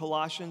look in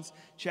Colossians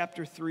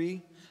chapter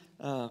 3.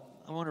 I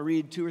want to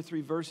read 2 or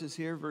 3 verses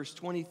here, verse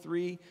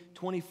 23,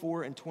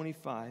 24, and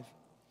 25.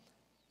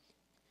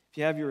 If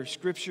you have your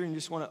scripture and you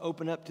just want to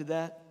open up to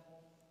that.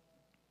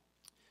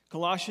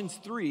 Colossians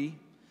 3,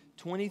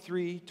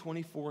 23,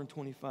 24, and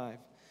 25.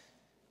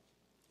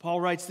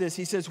 Paul writes this.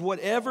 He says,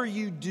 "Whatever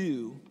you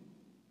do,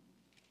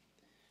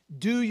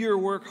 do your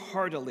work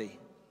heartily,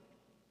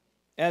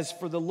 as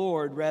for the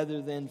Lord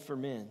rather than for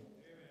men.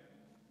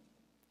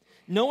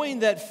 Knowing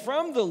that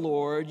from the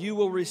Lord you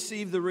will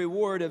receive the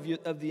reward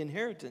of the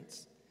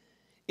inheritance.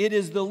 It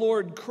is the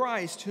Lord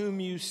Christ whom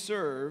you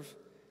serve.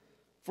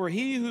 For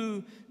he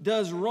who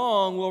does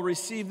wrong will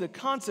receive the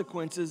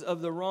consequences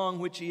of the wrong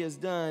which he has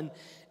done,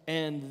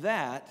 and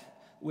that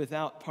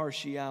without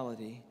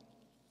partiality."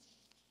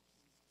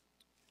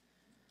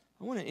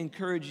 I want to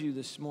encourage you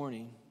this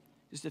morning,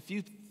 just a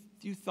few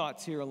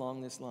thoughts here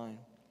along this line.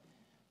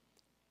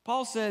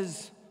 Paul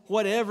says,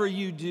 whatever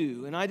you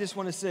do, and I just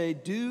want to say,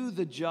 do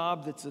the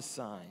job that's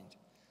assigned.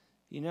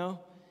 You know,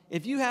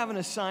 if you have an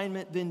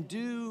assignment, then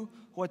do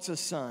what's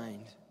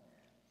assigned.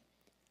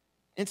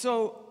 And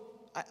so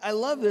I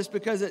love this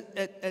because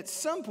at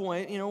some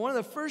point, you know, one of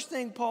the first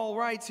things Paul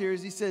writes here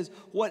is he says,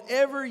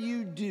 whatever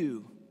you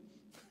do,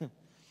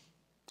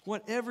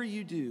 whatever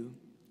you do.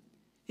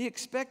 He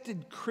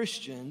expected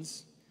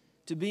Christians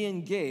to be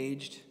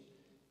engaged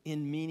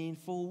in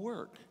meaningful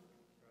work.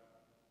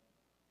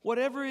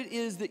 Whatever it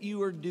is that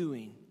you are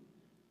doing.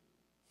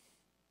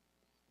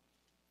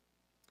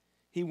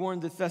 He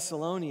warned the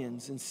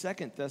Thessalonians in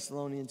 2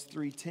 Thessalonians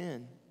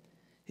 3:10.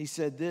 He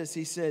said this,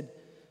 he said,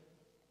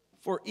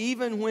 "For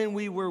even when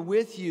we were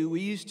with you,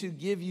 we used to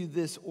give you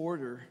this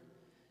order.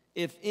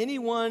 If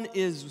anyone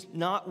is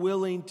not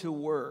willing to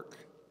work,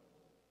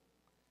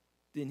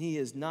 then he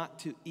is not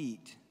to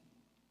eat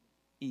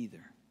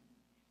either."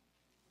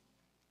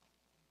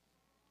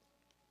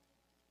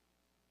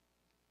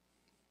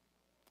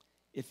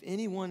 If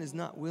anyone is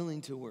not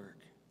willing to work,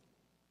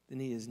 then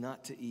he is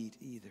not to eat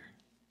either.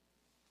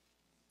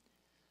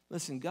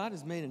 Listen, God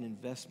has made an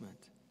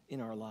investment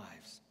in our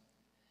lives.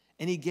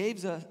 And He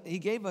gave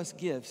us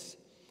gifts,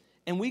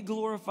 and we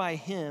glorify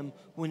Him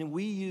when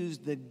we use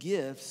the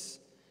gifts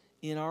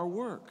in our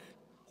work.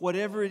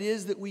 Whatever it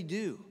is that we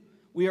do,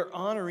 we are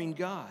honoring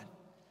God.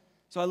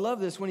 So I love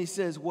this when He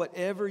says,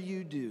 whatever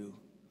you do.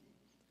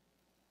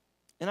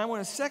 And I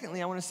want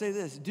to say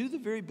this, do the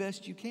very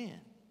best you can.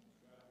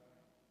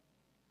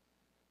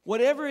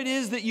 Whatever it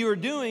is that you are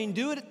doing,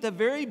 do it at the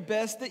very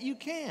best that you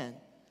can.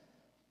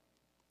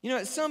 You know,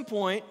 at some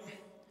point,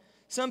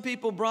 some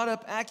people brought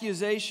up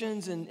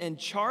accusations and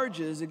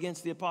charges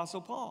against the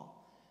Apostle Paul.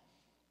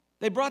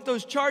 They brought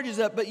those charges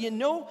up, but you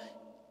know,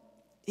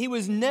 he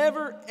was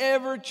never,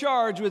 ever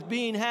charged with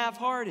being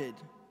half-hearted.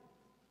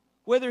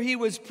 Whether he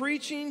was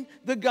preaching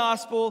the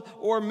gospel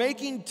or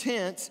making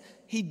tents,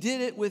 he did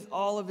it with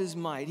all of his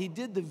might. He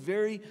did the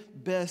very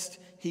best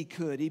he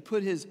could. He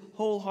put his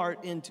whole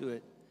heart into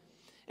it.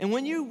 And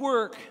when you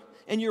work,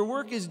 and your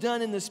work is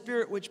done in the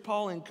spirit which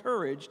Paul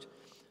encouraged,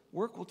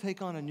 work will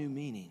take on a new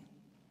meaning.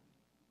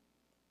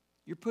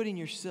 You're putting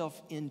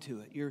yourself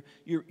into it.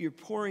 You're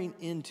pouring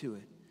into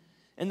it.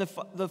 And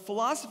the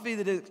philosophy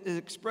that is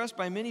expressed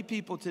by many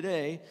people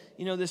today,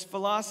 you know, this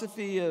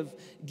philosophy of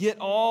get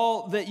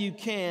all that you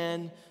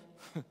can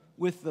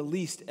with the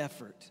least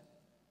effort.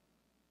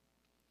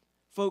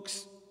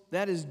 Folks,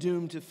 that is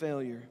doomed to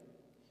failure.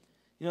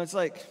 You know, it's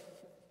like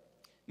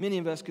many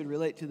of us could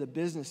relate to the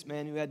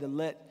businessman who had to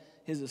let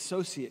his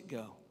associate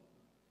go.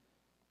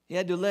 He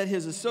had to let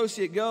his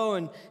associate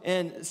go,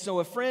 and so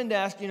a friend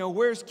asked, you know,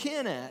 where's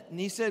Ken at? And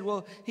he said,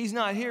 well, he's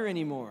not here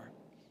anymore.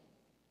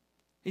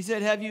 He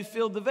said, have you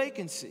filled the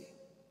vacancy?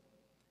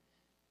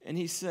 And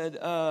he said,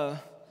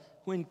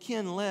 when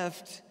Ken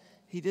left,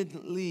 he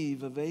didn't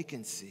leave a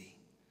vacancy.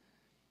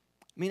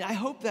 I mean, I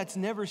hope that's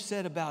never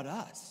said about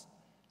us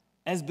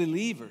as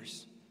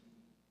believers,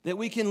 that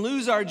we can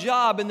lose our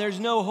job and there's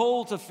no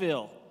hole to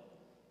fill.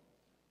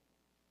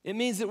 It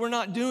means that we're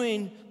not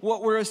doing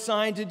what we're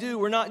assigned to do.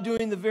 We're not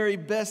doing the very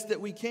best that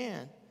we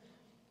can.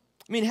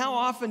 I mean, how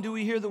often do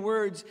we hear the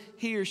words,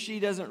 he or she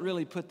doesn't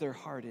really put their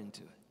heart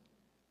into it?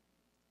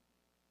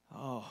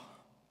 Oh,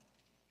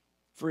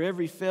 for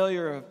every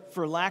failure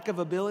for lack of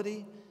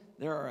ability,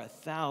 there are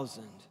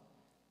 1,000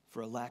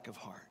 for a lack of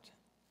heart.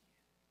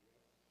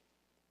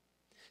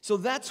 So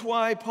that's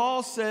why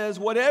Paul says,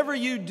 whatever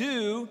you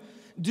do,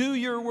 do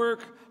your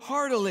work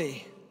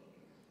heartily.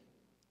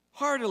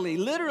 Heartily.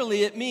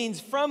 Literally, it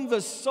means from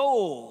the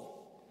soul.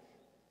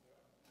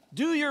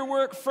 Do your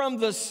work from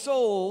the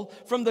soul,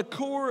 from the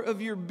core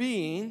of your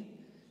being.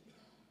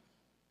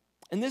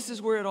 And this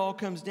is where it all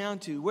comes down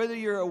to. Whether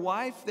you're a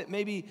wife that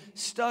may be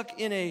stuck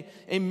in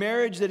a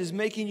marriage that is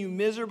making you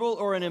miserable,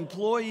 or an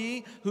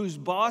employee whose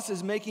boss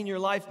is making your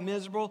life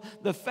miserable,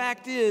 the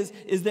fact is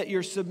that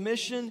your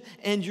submission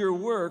and your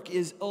work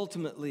is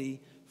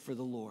ultimately for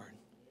the Lord.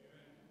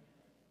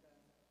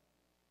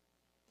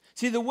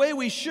 See, the way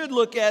we should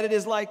look at it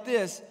is like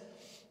this.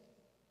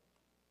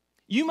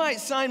 You might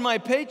sign my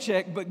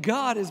paycheck, but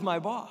God is my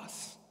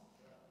boss.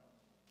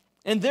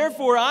 And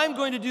therefore, I'm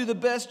going to do the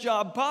best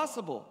job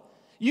possible.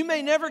 You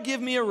may never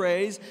give me a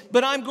raise,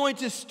 but I'm going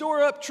to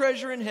store up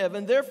treasure in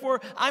heaven.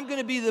 Therefore, I'm going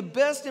to be the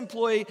best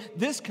employee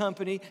this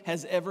company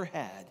has ever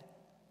had.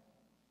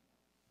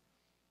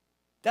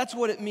 That's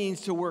what it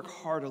means to work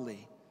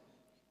heartily.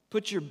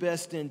 Put your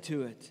best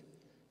into it,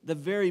 the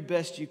very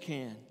best you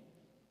can.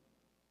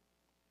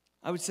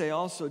 I would say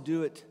also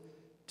do it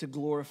to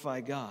glorify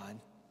God.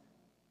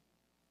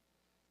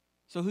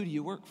 So who do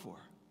you work for?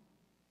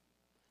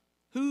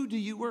 Who do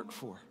you work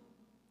for?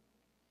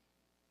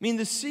 I mean,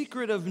 the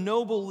secret of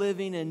noble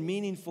living and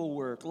meaningful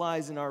work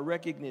lies in our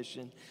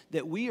recognition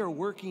that we are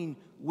working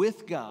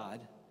with God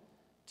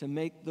to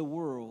make the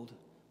world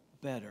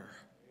better.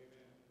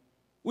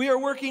 We are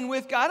working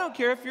with God. I don't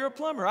care if you're a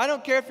plumber. I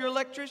don't care if you're an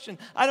electrician.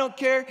 I don't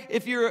care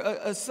if you're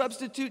a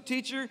substitute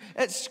teacher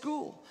at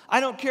school. I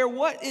don't care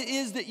what it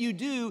is that you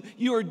do.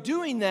 You are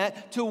doing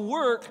that to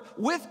work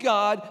with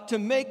God to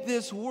make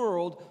this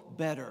world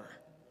better.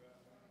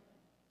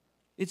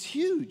 It's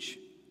huge.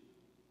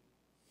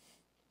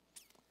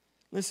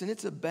 Listen,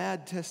 it's a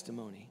bad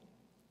testimony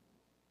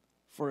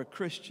for a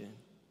Christian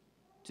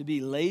to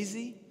be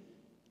lazy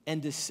and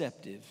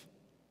deceptive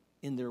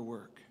in their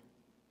work,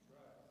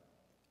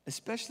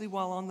 especially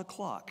while on the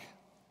clock.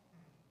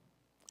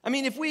 I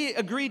mean, if we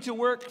agree to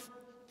work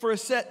for a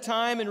set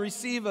time and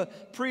receive a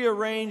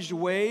prearranged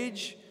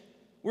wage,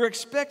 we're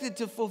expected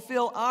to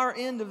fulfill our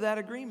end of that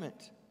agreement.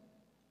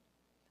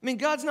 I mean,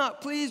 God's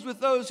not pleased with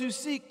those who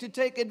seek to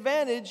take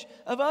advantage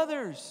of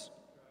others.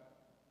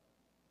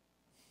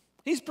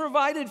 He's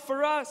provided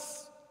for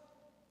us.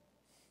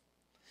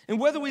 And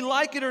whether we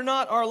like it or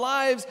not, our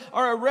lives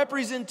are a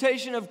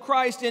representation of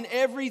Christ in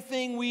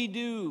everything we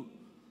do.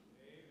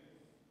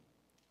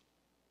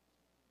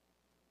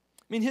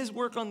 I mean, his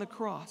work on the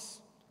cross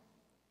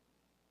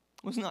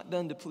was not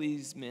done to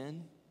please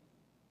men.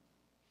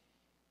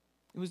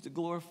 It was to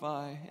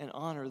glorify and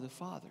honor the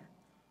Father.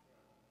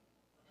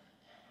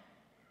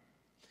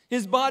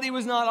 His body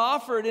was not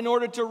offered in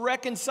order to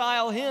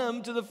reconcile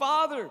him to the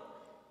Father,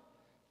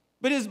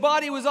 but his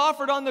body was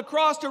offered on the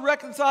cross to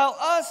reconcile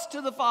us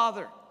to the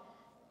Father.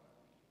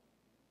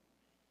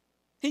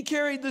 He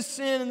carried the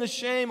sin and the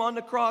shame on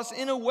the cross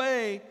in a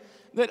way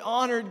that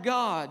honored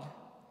God.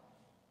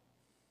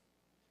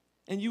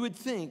 And you would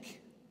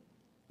think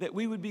that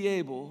we would be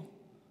able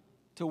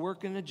to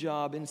work in a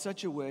job in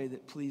such a way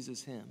that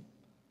pleases him.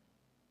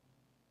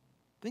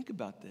 Think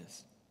about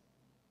this.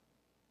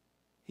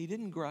 He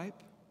didn't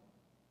gripe.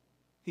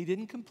 He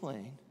didn't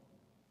complain.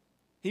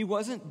 He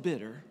wasn't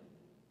bitter.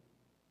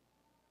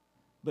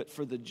 But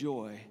for the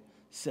joy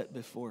set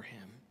before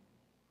him,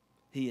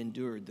 he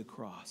endured the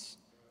cross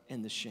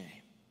and the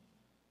shame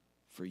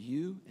for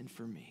you and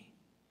for me.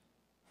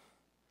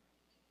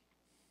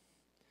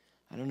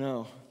 I don't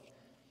know.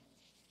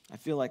 I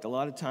feel like a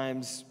lot of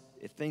times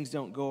if things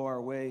don't go our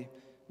way,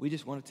 we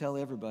just want to tell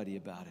everybody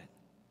about it.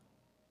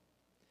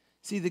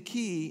 See, the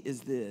key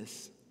is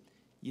this.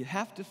 You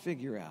have to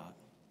figure out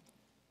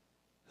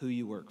who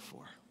you work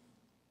for.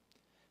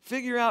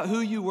 Figure out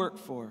who you work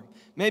for.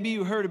 Maybe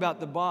you heard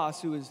about the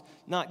boss who was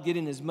not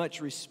getting as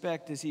much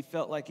respect as he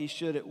felt like he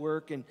should at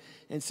work,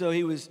 and so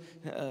he was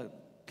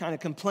kind of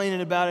complaining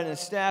about it in a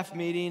staff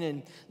meeting,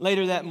 and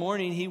later that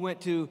morning he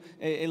went to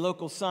a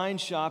local sign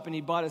shop and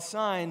he bought a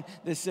sign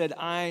that said,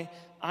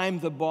 I'm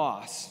the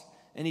boss,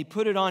 and he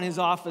put it on his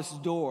office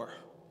door,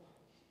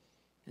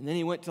 and then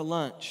he went to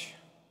lunch.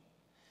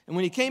 And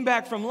when he came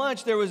back from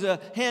lunch, there was a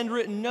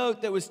handwritten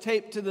note that was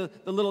taped to the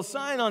little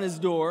sign on his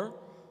door.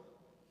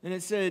 And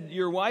it said,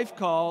 your wife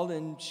called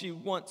and she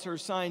wants her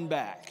sign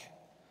back.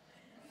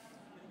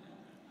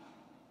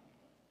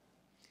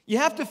 You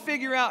have to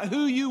figure out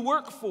who you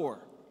work for.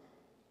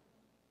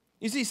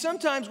 You see,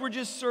 sometimes we're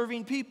just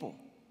serving people.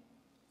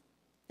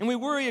 And we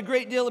worry a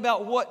great deal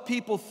about what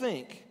people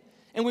think.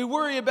 And we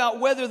worry about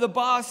whether the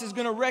boss is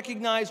going to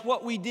recognize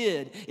what we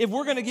did, if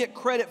we're going to get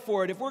credit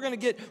for it, if we're going to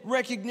get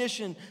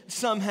recognition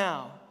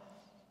somehow.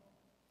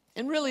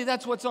 And really,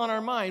 that's what's on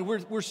our mind.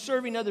 We're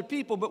serving other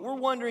people, but we're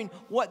wondering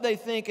what they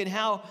think and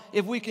how,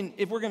 if we're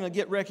going to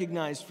get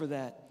recognized for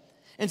that.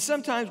 And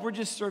sometimes we're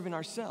just serving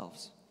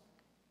ourselves.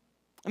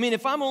 I mean,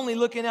 if I'm only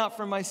looking out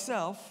for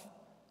myself,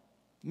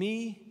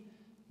 me,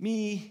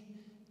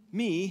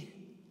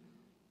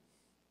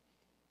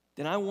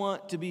 then I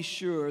want to be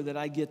sure that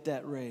I get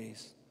that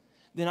raise.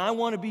 Then I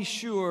want to be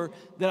sure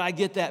that I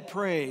get that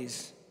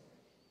praise.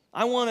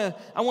 I want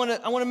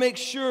to make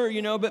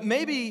sure, but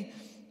maybe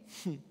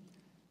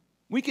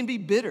we can be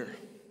bitter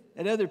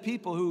at other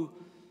people who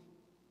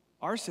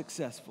are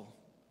successful.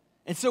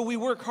 And so we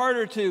work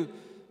harder to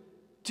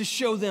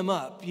show them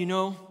up,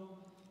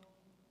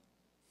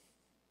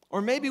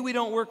 Or maybe we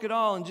don't work at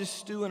all and just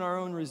stew in our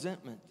own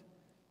resentment.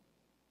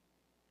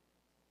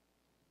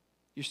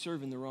 You're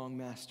serving the wrong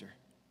master.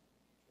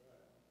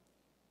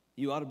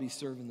 You ought to be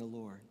serving the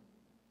Lord.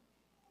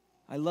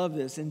 I love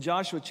this. In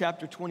Joshua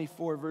chapter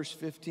 24, verse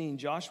 15,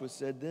 Joshua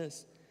said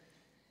this.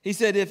 He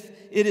said, if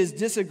it is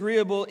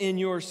disagreeable in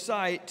your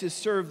sight to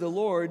serve the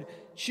Lord,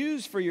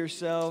 choose for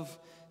yourself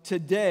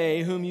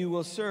today whom you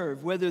will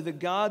serve, whether the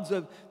gods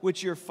of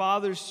which your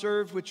fathers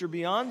served, which are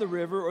beyond the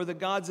river, or the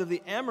gods of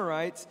the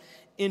Amorites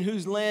in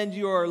whose land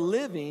you are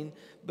living.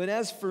 But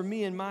as for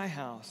me and my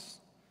house,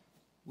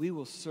 we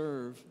will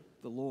serve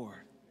the Lord.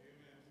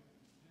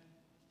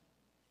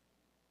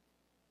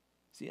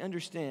 See,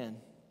 understand,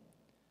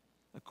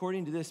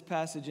 according to this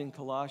passage in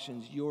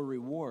Colossians, your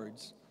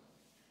rewards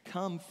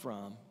come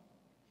from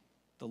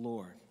the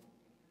Lord.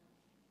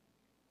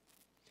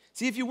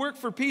 See, if you work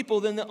for people,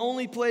 then the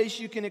only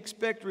place you can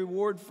expect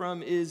reward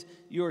from is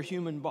your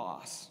human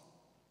boss.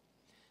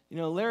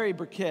 Larry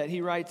Burkett,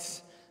 he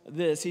writes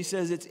this. He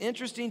says, it's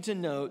interesting to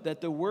note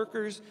that the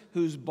workers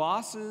whose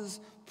bosses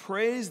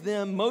praise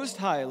them most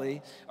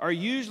highly are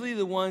usually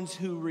the ones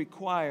who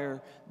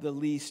require the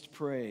least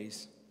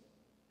praise.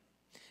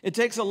 It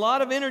takes a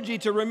lot of energy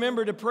to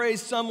remember to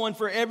praise someone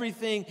for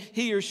everything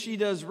he or she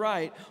does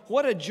right.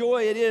 What a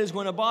joy it is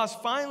when a boss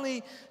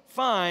finally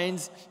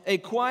finds a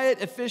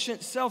quiet,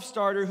 efficient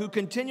self-starter who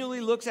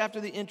continually looks after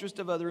the interest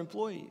of other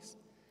employees.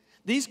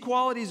 These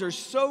qualities are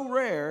so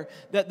rare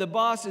that the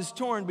boss is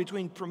torn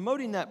between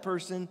promoting that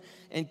person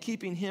and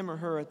keeping him or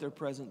her at their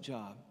present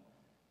job.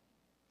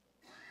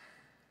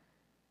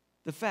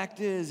 The fact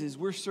is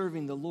we're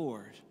serving the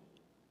Lord.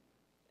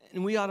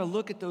 And we ought to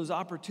look at those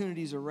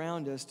opportunities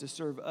around us to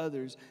serve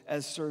others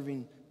as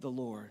serving the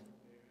Lord.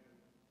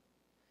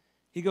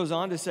 He goes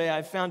on to say,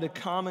 I've found a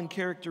common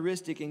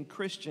characteristic in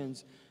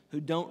Christians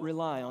who don't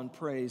rely on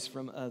praise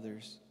from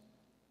others.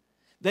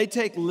 They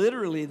take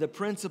literally the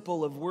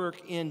principle of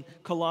work in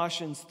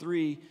Colossians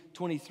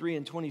 3:23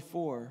 and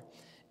 24.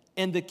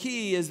 And the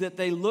key is that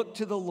they look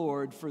to the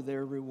Lord for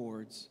their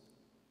rewards.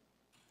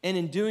 And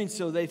in doing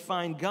so, they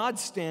find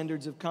God's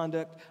standards of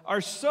conduct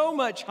are so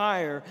much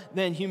higher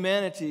than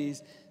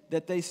humanity's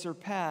that they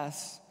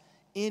surpass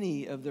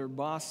any of their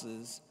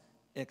boss's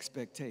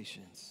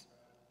expectations.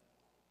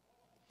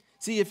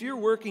 See, if you're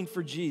working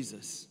for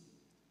Jesus,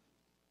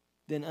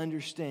 then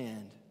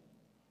understand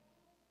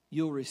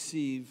you'll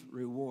receive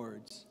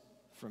rewards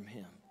from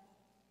him.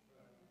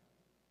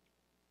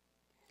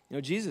 You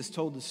know, Jesus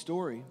told the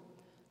story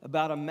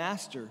about a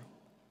master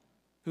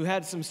who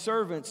had some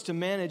servants to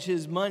manage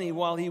his money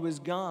while he was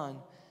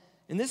gone.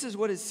 And this is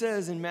what it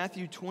says in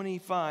Matthew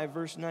 25,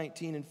 verse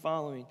 19 and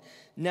following.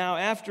 Now,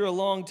 after a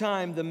long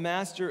time, the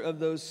master of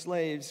those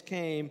slaves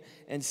came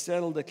and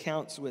settled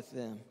accounts with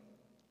them.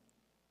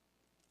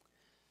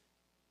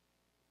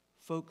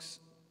 Folks,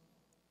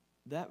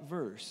 that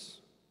verse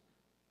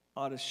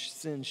ought to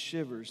send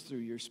shivers through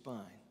your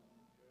spine.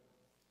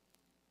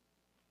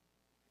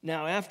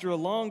 Now, after a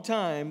long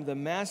time, the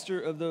master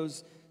of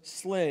those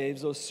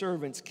slaves, those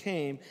servants,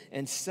 came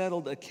and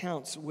settled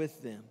accounts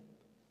with them.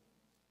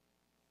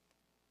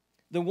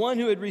 The one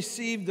who had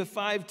received the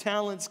 5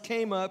 talents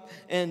came up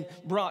and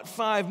brought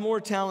 5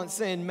 more talents,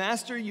 saying,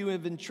 Master, you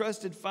have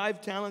entrusted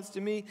 5 talents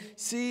to me.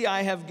 See,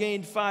 I have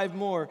gained 5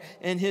 more.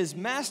 And his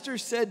master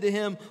said to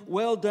him,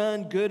 Well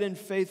done, good and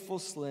faithful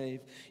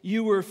slave.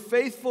 You were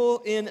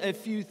faithful in a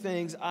few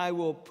things. I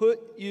will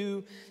put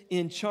you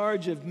in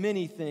charge of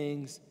many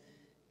things.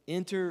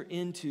 Enter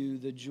into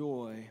the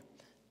joy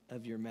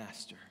of your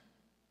master.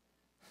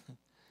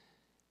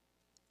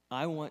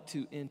 I want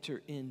to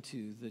enter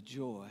into the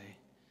joy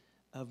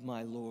of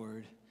my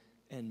Lord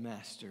and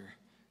Master,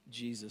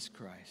 Jesus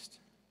Christ.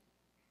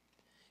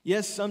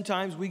 Yes,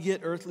 sometimes we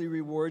get earthly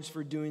rewards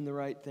for doing the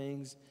right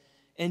things.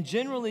 And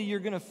generally,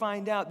 you're going to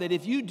find out that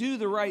if you do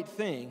the right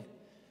thing,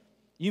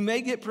 you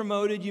may get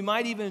promoted, you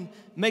might even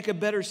make a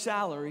better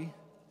salary,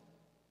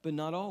 but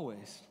not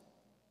always.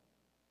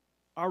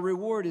 Our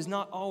reward is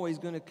not always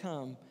going to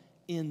come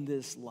in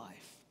this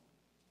life.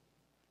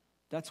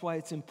 That's why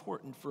it's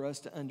important for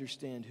us to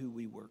understand who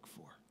we work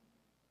for.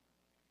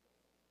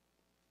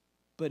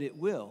 But it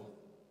will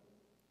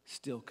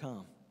still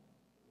come.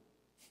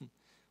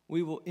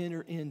 We will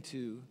enter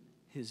into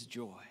his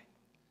joy.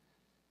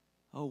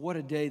 Oh, what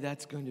a day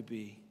that's going to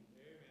be.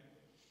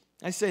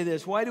 I say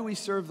this, why do we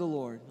serve the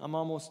Lord? I'm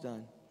almost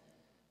done.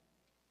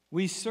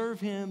 We serve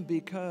him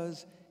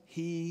because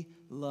he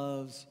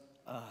loves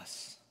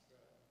us.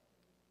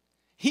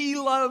 He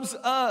loves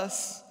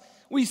us.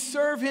 We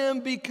serve him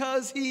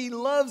because he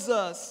loves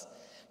us.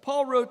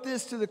 Paul wrote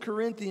this to the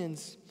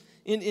Corinthians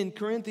in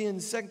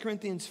Corinthians, 2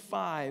 Corinthians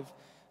 5,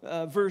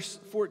 verse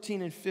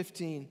 14 and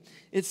 15.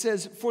 It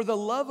says, For the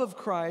love of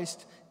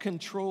Christ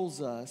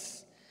controls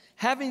us,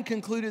 having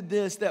concluded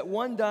this, that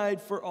one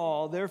died for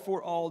all,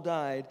 therefore all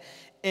died.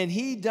 And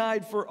he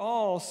died for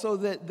all, so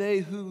that they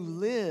who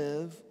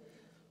live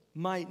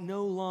might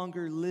no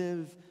longer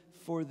live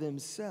for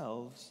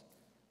themselves,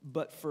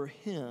 but for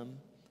him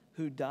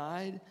who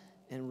died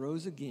and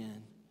rose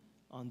again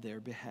on their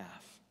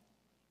behalf.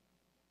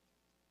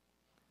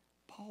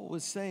 Paul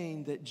was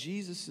saying that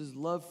Jesus'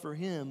 love for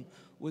him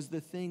was the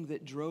thing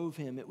that drove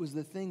him. It was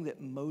the thing that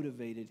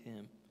motivated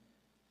him.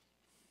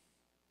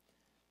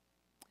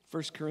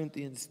 1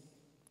 Corinthians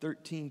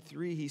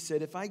 13:3, he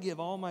said, If I give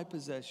all my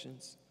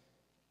possessions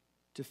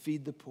to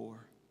feed the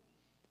poor,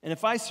 and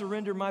if I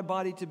surrender my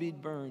body to be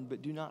burned,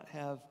 but do not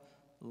have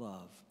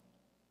love,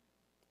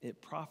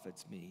 it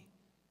profits me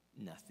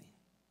nothing.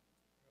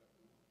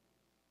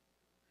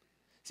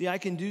 See, I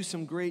can do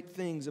some great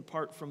things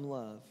apart from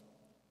love,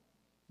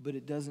 but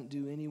it doesn't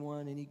do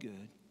anyone any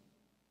good.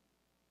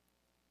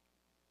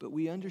 But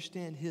we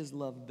understand his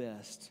love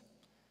best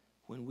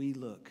when we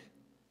look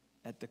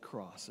at the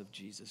cross of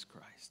Jesus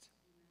Christ.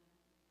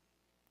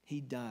 He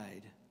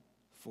died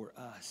for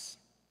us.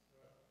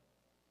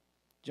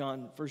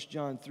 1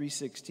 John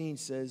 3:16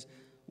 says,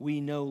 we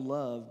know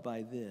love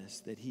by this,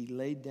 that he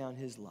laid down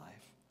his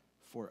life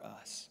for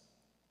us.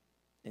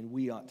 And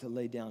we ought to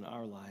lay down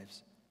our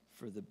lives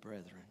for the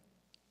brethren.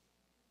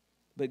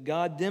 But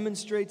God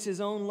demonstrates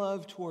his own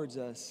love towards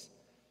us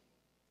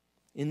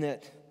in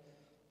that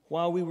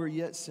while we were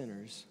yet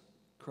sinners,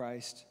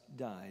 Christ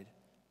died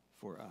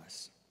for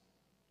us.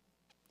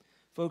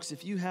 Folks,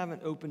 if you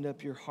haven't opened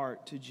up your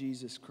heart to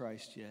Jesus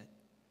Christ yet,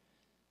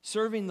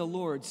 serving the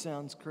Lord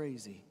sounds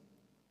crazy.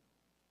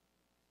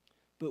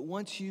 But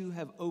once you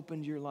have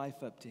opened your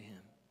life up to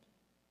him,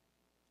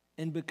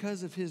 and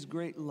because of his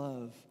great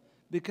love,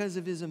 because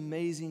of his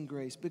amazing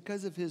grace,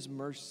 because of his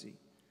mercy,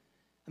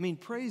 I mean,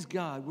 praise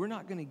God, we're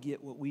not going to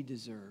get what we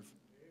deserve.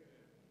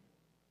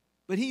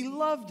 But he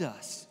loved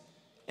us,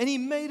 and he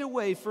made a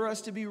way for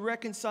us to be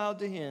reconciled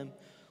to him.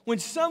 When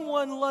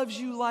someone loves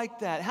you like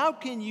that, how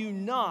can you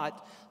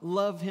not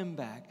love him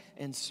back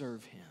and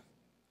serve him?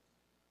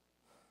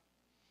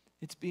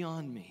 It's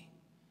beyond me.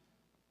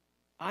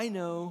 I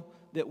know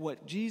that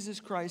what Jesus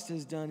Christ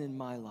has done in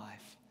my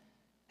life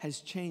has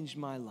changed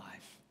my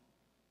life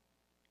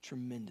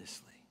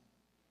tremendously.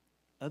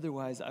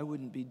 Otherwise, I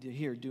wouldn't be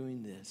here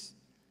doing this.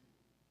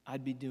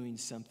 I'd be doing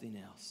something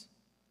else.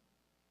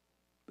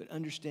 But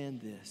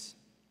understand this,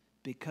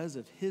 because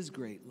of His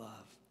great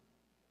love,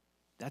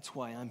 that's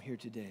why I'm here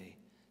today,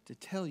 to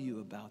tell you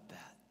about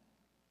that,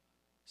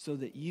 so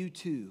that you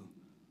too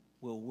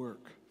will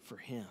work for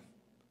Him.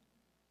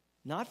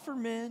 Not for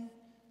men,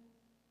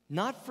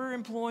 not for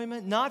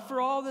employment, not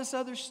for all this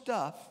other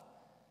stuff,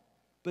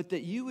 but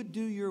that you would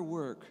do your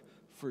work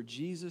for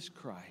Jesus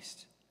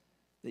Christ,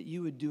 that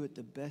you would do it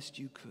the best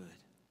you could.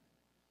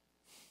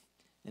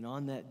 And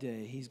on that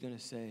day, He's going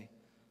to say,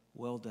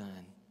 "Well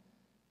done,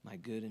 my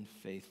good and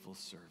faithful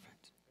servant.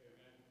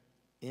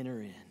 Amen.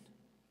 Enter in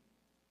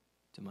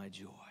to my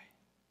joy."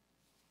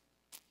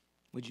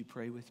 Would you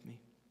pray with me?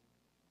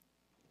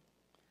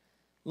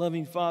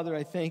 Loving Father,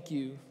 I thank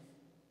you.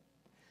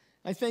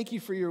 I thank you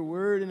for your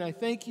word, and I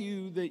thank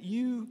you that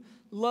you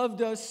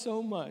loved us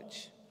so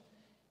much.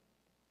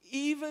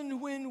 Even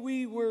when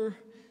we were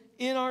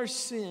in our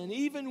sin,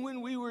 even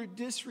when we were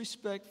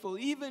disrespectful,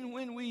 even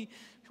when we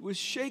was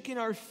shaking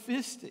our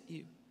fist at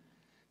you,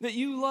 that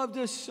you loved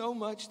us so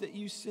much that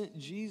you sent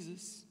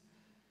Jesus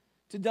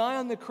to die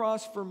on the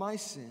cross for my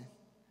sin.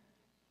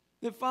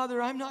 That,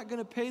 Father, I'm not going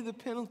to pay the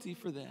penalty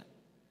for that.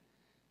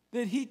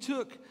 That He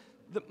took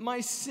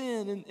my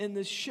sin and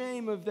the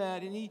shame of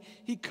that, and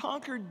he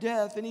conquered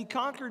death and He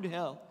conquered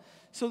hell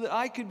so that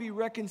I could be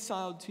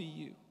reconciled to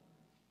you.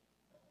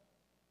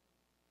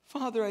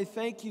 Father, I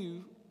thank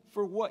you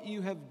for what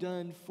you have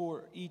done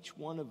for each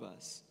one of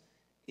us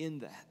in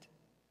that.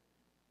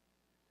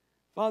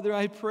 Father,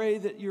 I pray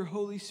that your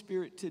Holy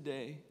Spirit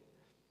today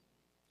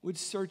would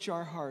search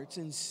our hearts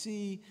and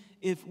see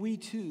if we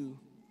too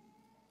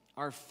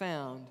are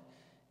found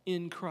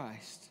in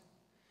Christ.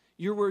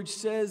 Your word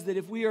says that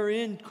if we are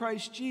in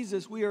Christ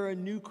Jesus, we are a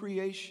new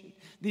creation.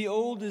 The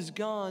old is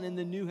gone and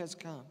the new has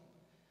come.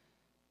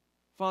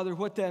 Father,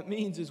 what that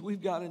means is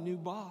we've got a new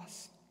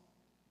boss.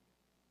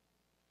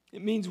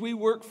 It means we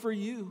work for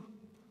you.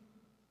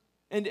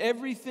 And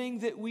everything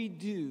that we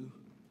do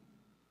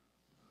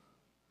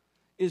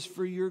is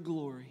for your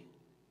glory.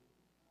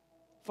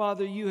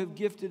 Father, you have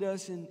gifted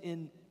us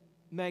in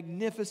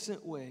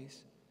magnificent ways.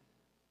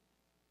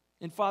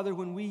 And Father,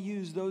 when we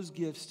use those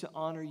gifts to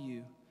honor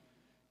you,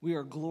 we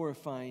are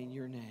glorifying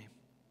your name.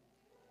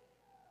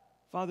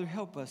 Father,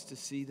 help us to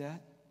see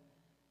that.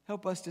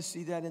 Help us to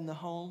see that in the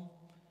home.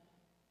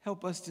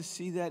 Help us to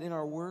see that in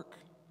our work.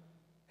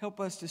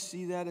 Help us to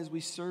see that as we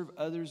serve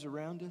others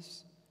around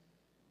us.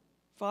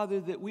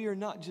 Father, that we are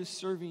not just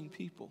serving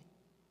people,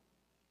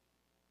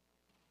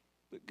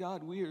 but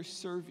God, we are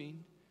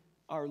serving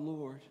our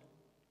Lord.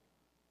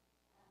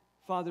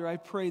 Father, I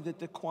pray that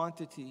the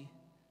quantity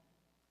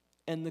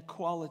and the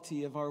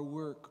quality of our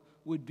work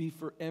would be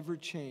forever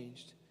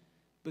changed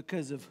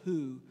because of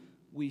who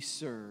we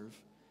serve,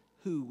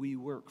 who we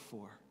work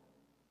for,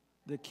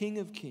 the King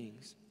of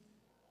Kings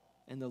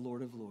and the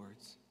Lord of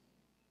Lords.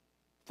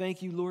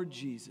 Thank you, Lord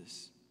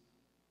Jesus.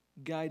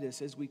 Guide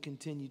us as we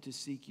continue to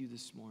seek you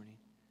this morning.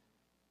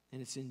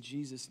 And it's in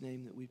Jesus'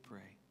 name that we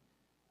pray.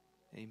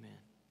 Amen.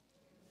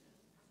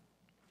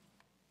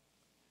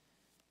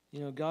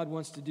 You know, God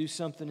wants to do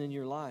something in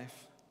your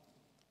life.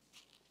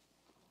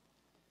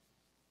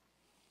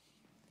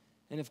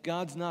 And if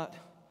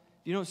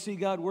you don't see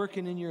God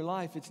working in your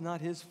life, it's not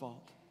His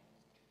fault.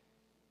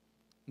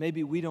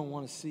 Maybe we don't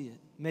want to see it.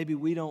 Maybe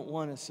we don't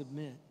want to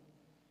submit.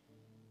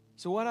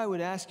 So what I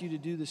would ask you to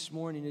do this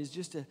morning is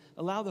just to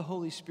allow the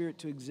Holy Spirit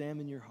to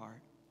examine your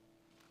heart.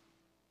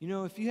 You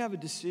know, if you have a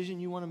decision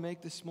you want to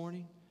make this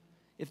morning,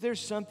 if there's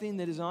something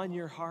that is on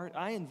your heart,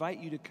 I invite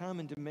you to come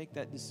and to make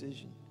that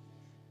decision.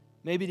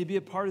 Maybe to be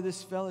a part of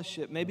this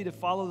fellowship, maybe to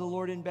follow the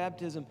Lord in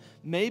baptism,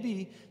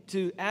 maybe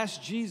to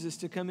ask Jesus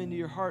to come into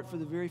your heart for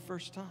the very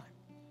first time.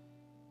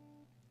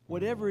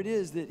 Whatever it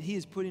is that He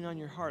is putting on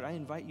your heart, I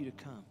invite you to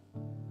come.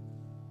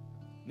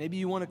 Maybe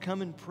you want to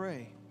come and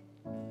pray.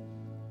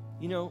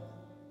 You know,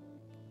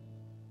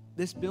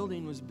 this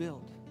building was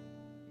built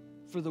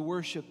for the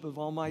worship of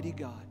Almighty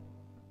God,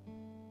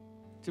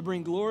 to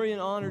bring glory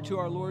and honor to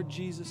our Lord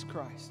Jesus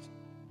Christ.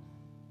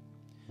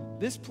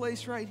 This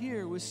place right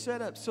here was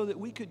set up so that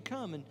we could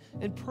come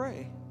and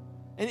pray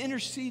and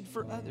intercede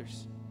for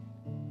others.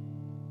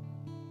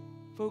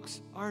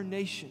 Folks, our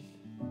nation,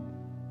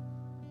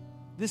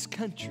 this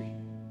country,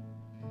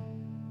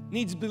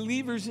 needs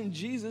believers in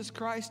Jesus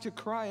Christ to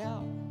cry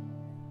out,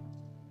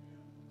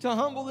 to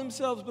humble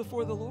themselves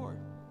before the Lord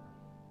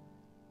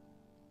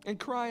and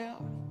cry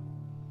out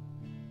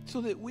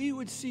so that we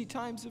would see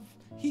times of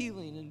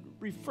healing and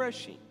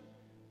refreshing.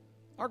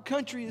 Our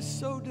country is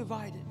so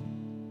divided.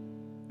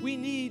 We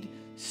need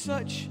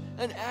such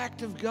an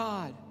act of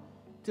God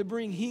to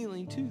bring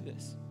healing to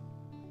this.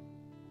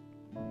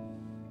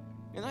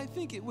 And I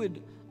think it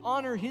would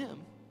honor Him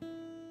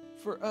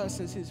for us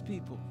as His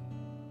people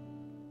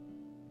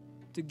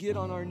to get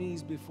on our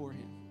knees before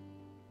Him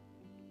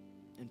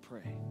and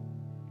pray.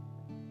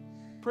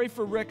 Pray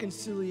for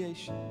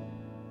reconciliation.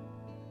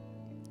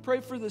 Pray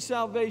for the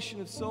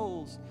salvation of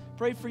souls.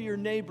 Pray for your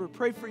neighbor.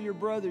 Pray for your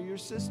brother, your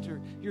sister,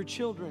 your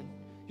children,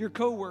 your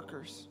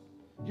co-workers,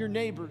 your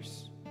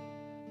neighbors.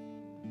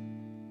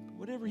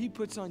 Whatever He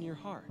puts on your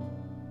heart.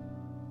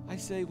 I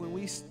say when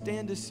we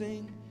stand to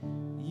sing,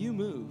 you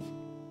move,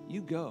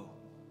 you go,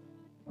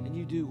 and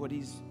you do what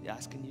He's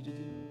asking you to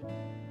do.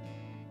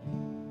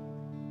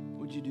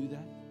 Would you do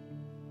that?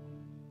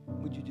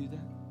 Would you do that?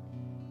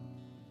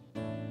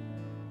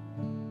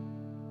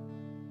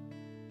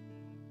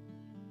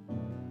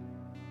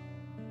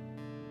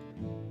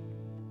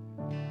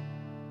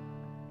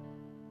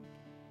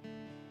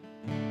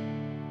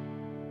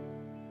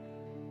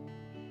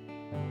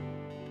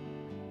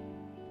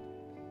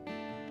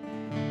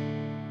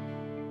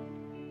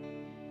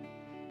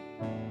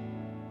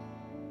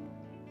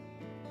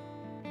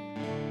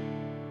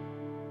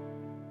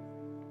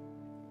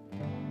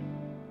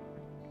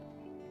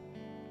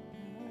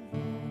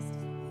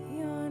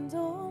 Beyond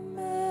all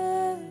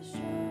measure,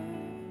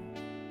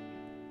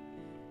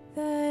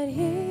 that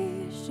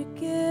He should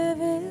give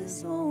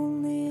His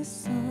only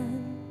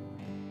Son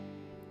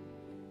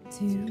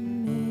to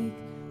make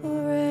a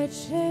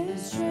wretch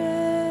His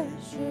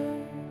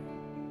treasure.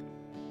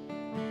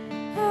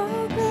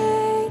 How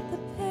great the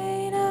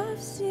pain of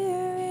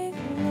searing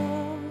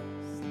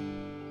loss!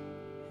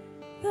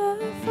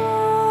 The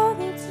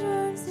Father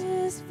turns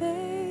His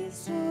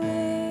face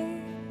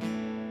away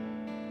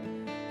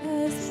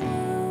as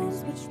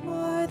wounds which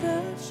mar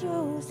the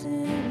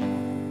chosen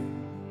one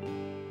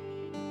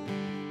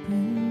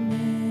bring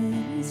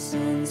many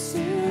sons to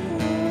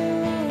glory.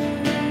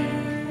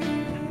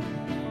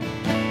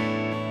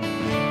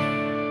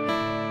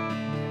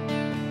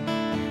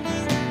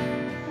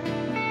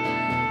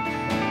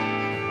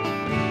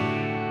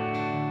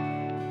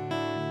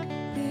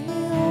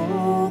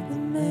 Behold the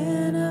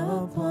man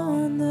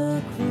upon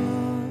the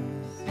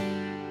cross,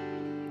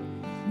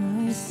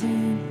 my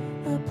sin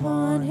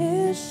upon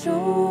His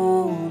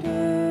shoulders.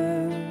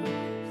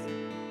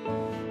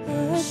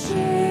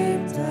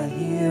 Ashamed, I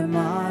hear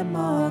my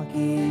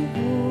mocking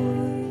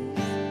voice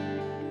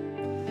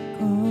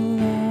call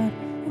out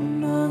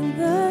among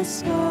the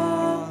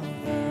scoffers.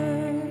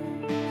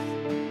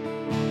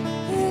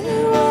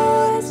 It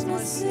was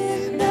my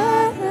sin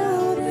that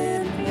held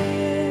in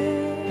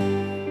prayer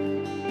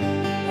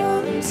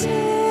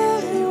until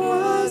it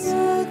was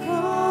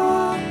accomplished.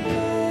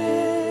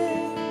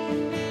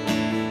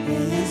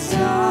 His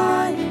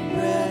dying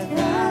breath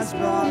has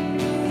brought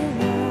me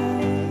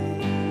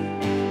life.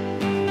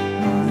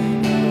 I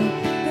know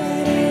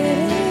that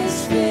it is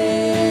finished.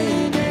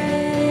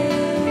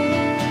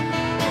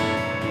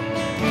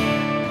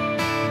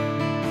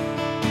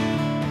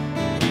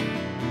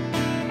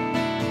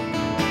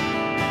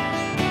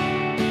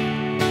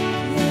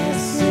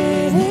 Yes,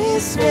 it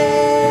is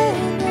finished.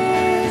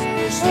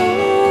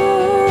 Oh,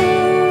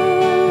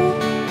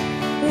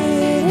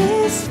 it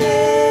is finished.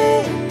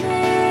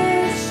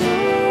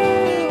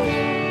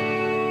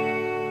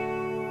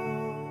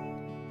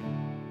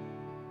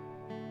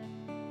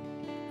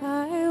 I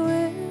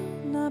will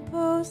not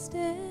boast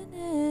in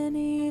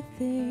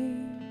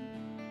anything.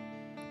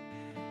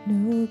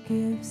 No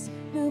gifts,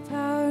 no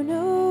power,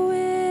 no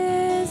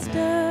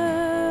wisdom.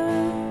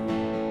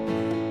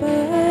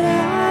 But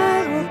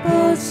I will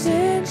boast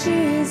in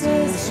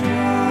Jesus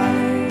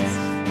Christ,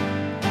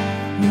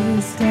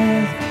 His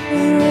death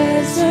and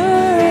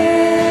resurrection.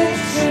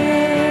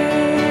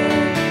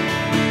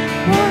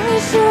 Why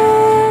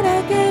should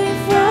I gain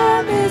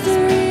from His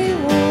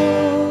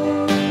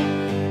reward?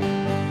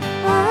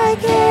 I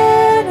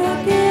cannot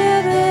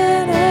give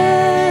an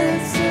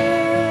answer,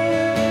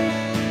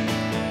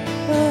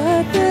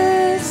 but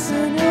this I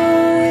know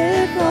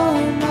with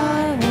all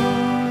my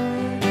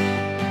heart.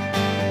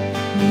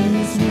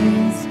 His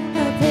wounds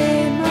have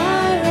paid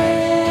my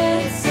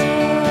ransom.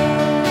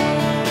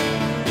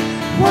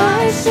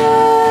 Why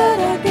should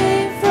I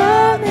gain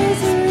from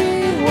His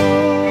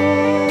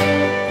reward?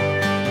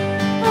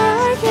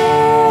 I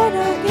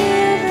cannot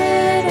give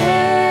an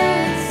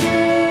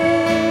answer,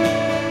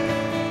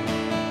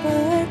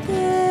 but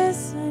this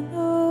I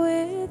know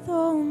with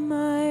all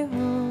my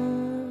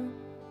heart.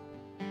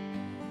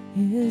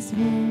 His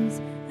wounds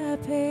have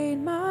paid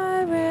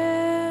my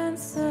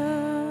ransom,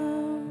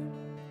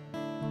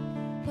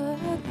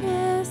 but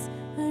this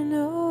I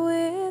know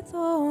with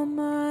all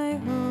my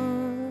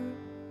heart.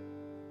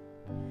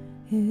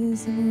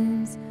 His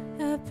wounds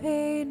have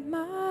paid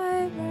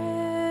my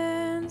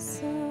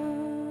ransom.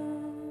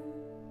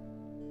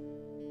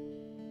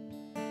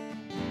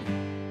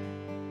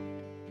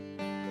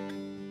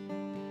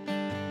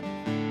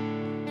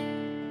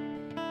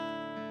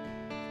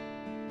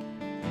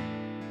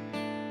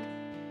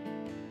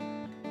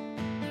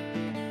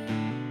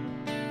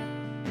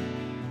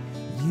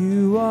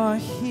 You are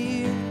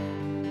here,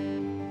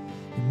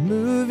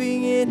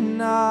 moving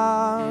in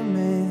our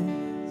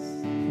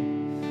midst.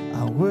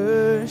 I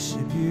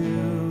worship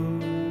you.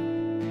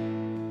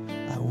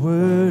 I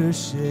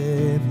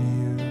worship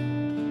you.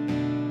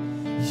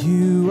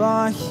 You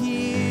are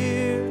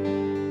here,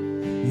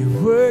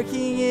 You're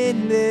working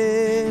in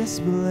this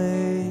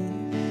place.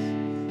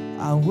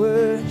 I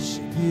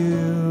worship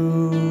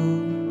you.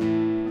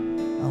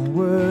 I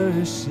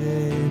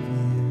worship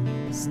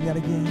you. Sing that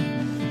again.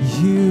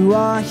 You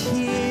are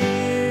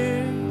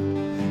here.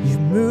 You're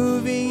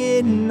moving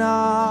in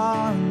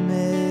our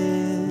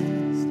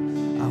midst.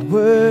 I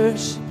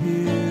worship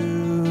you.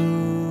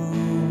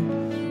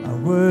 I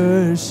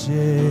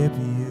worship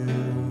you.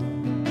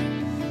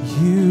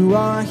 You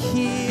are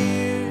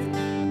here.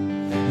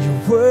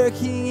 You're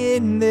working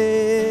in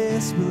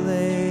this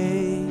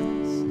place.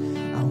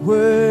 I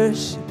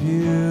worship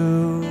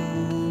you.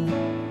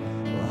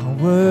 I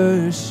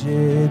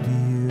worship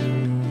you.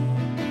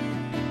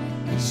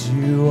 'Cause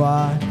you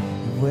are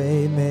the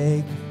way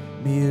maker,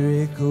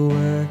 miracle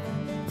worker,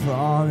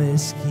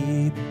 promise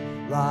keep,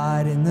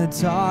 light in the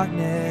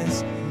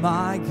darkness.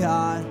 My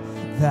God,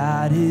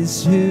 that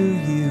is who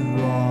you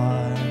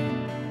are.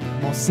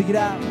 Come on, sing it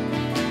out.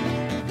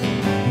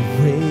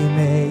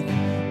 Waymaker,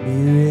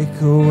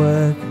 miracle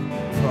worker,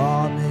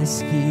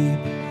 promise keep,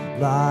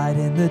 light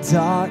in the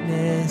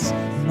darkness.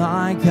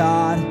 My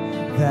God,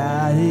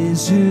 that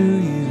is who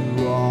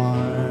you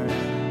are.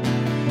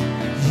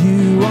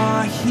 You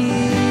are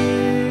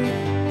here.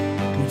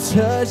 You're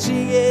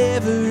touching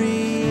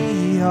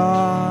every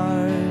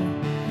heart.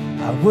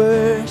 I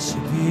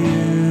worship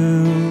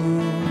you.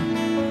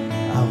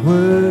 I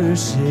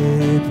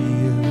worship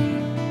you.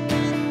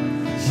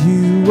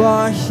 You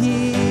are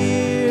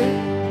here,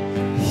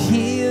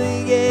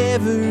 healing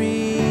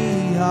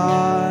every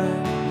heart.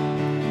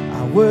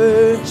 I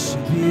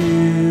worship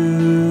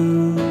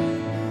you.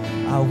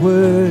 I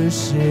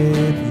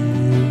worship you.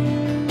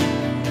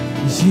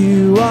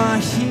 You are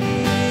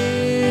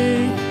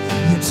here,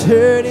 you're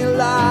turning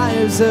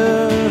lives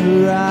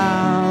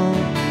around.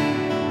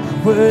 I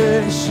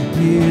worship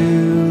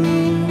you.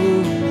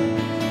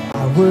 I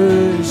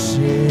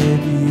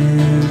worship you.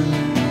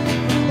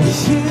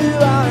 You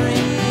are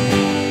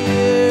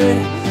here,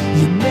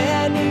 you're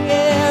mending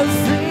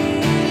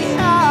every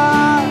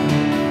heart.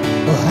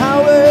 Oh, I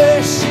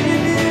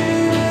worship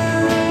you.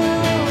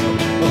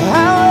 Oh,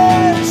 I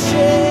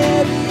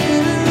worship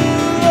you.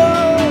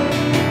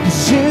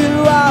 You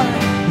are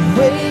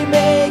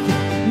waymaker,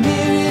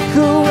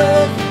 miracle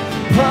worker,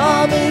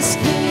 promise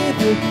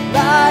keeper,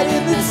 light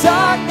in the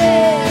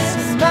darkness.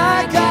 My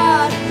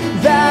God,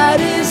 that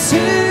is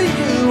who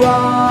you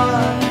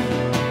are.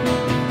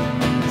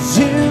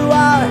 You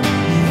are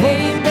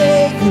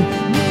waymaker,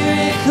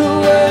 miracle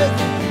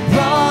worker,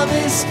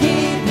 promise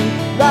keeper,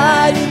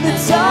 light in the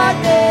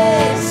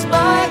darkness.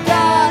 My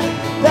God,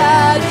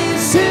 that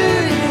is who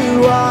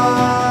you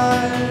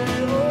are.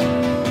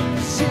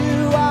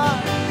 You are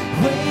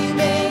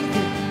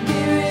waymaker,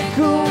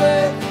 miracle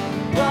worker,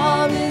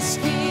 promise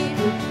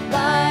keeper,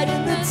 light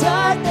in the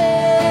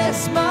darkness.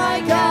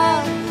 My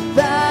God,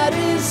 that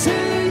is who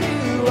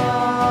you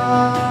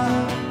are.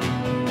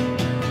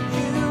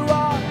 You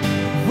are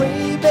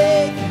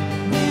waymaker,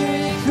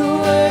 miracle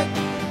worker,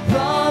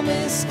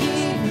 promise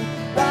keeper,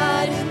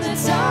 light in the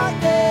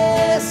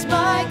darkness.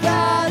 My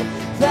God,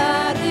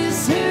 that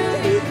is who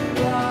you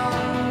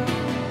are.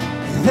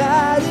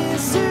 That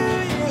is who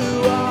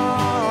you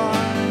are.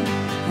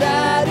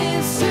 That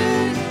is who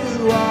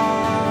you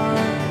are.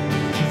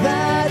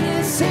 That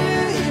is who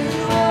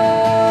you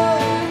are.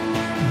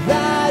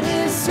 That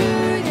is who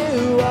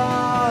you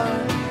are.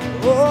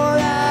 Oh,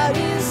 that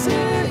is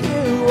who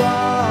you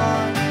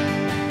are.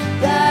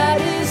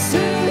 That is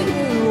who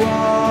you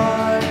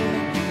are.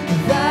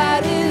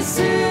 That is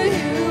who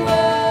you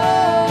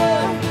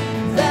are.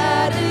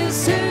 That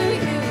is who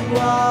you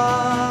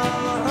are.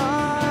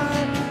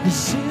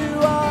 You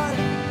are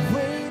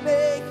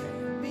waymaker,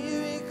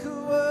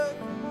 miracle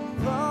worker,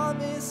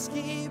 promise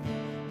keeper,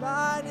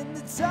 light in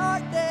the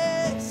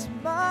darkness.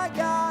 My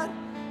God,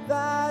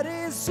 that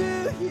is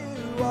who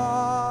you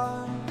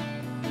are.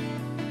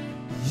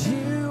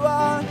 You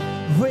are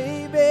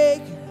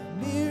waymaker,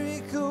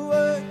 miracle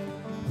worker,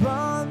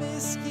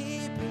 promise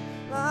keeper,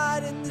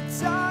 light in the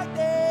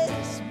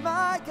darkness.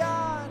 My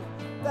God,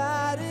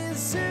 that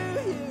is who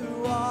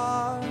you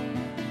are.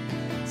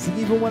 So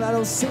even when I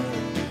don't see it,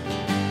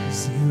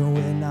 even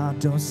when I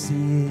don't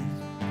see it,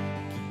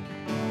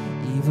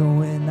 even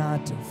when I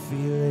don't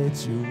feel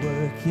it, you're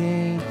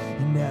working.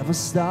 You never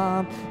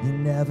stop working. You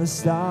never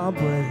stop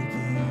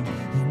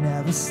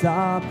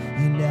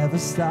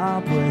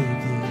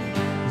working.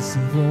 'Cause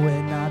even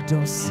when I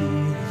don't see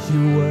it,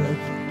 you're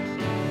working.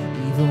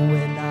 Even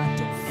when I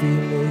don't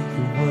feel it,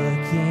 you're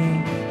working.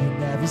 You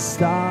never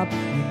stop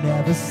working. You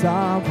never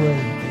stop working.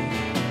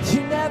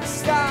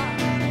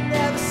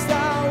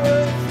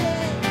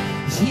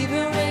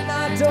 Even when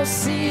I don't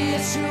see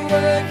it, you're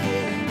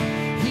working.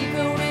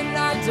 Even when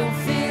I don't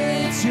feel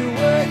it, you're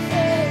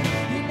working.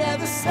 You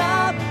never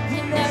stop working.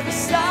 You never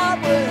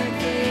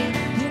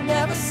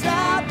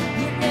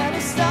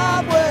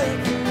stop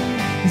working.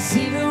 'Cause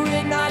even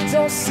when I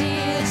don't see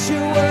it,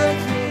 you're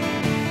working.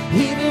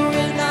 Even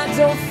when I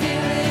don't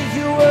feel it,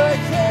 you're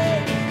working.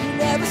 You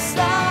never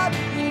stop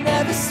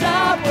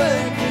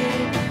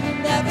working. You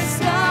never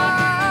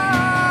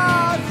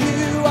stop.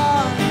 You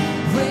are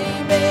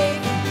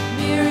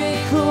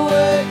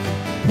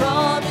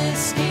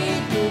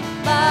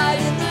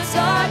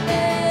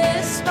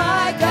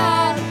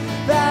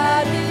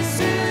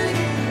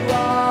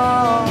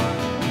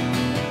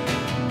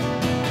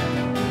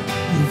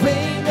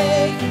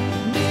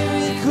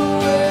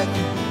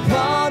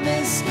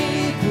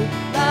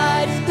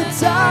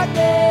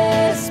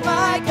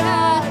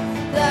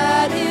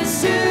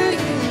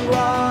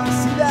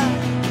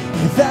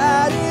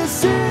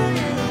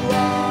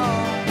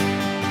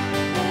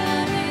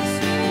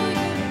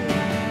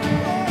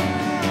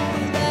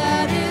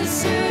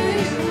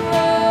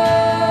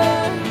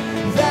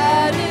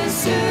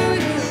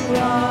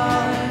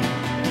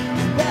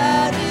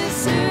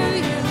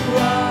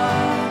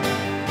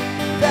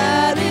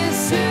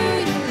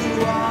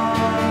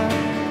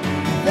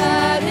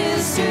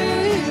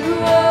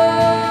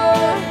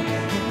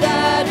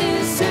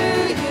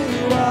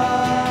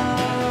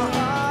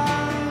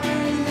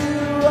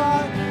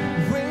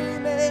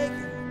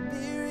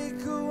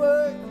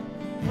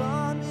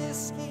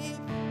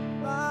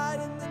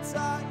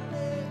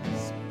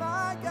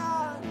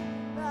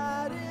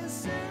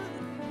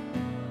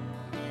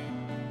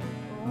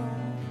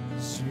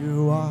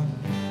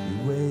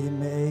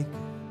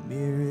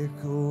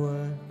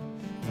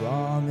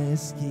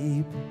just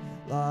keep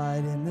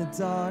light in the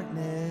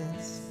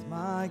darkness,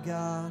 my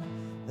God.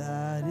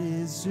 That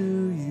is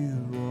who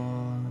you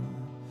are.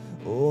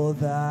 Oh,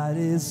 that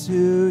is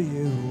who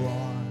you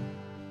are.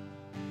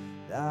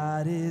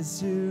 That is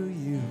who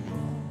you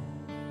are.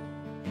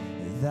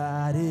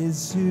 That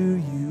is who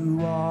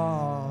you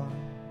are.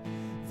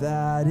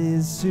 That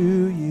is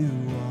who you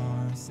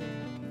are.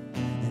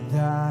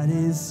 That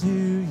is who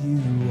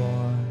you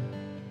are.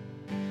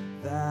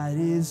 That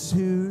is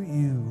who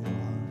you are.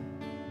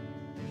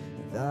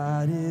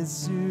 That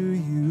is who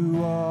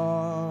you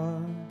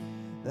are.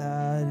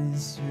 That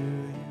is who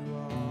you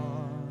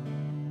are.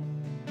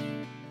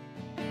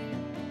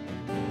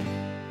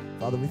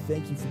 Father, we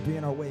thank you for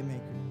being our way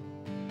maker.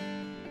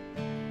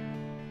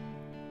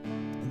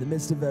 In the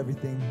midst of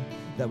everything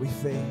that we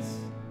face,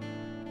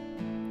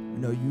 we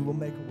know you will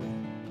make a way.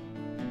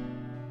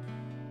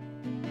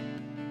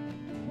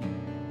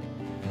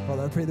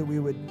 Father, I pray that we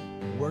would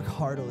work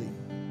heartily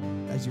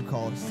as you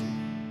call us to.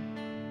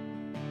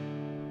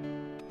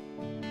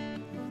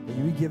 That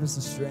you would give us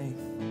the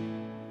strength.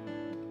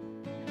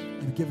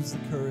 You would give us the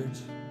courage.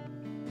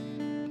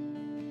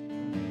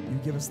 You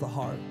would give us the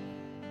heart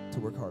to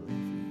work heartily for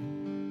you.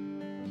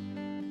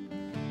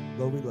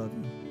 Lord, we love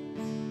you.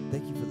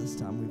 Thank you for this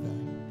time we've had.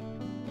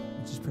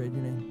 We just pray in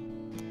your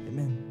name.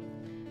 Amen.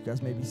 You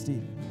guys may be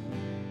seated.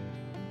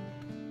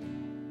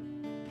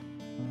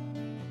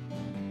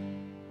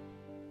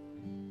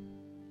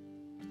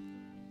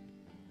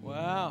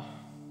 Wow.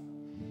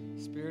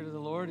 Spirit of the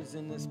Lord is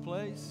in this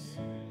place.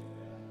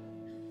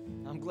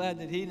 I'm glad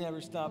that he never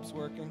stops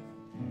working,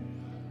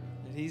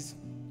 that he's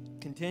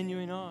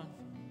continuing on.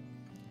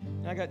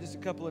 And I got just a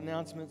couple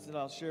announcements that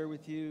I'll share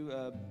with you.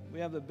 We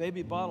have a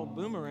baby bottle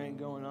boomerang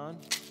going on.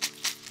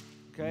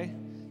 Okay?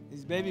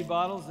 These baby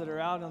bottles that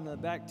are out on the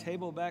back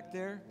table back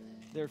there,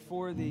 they're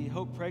for the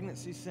Hope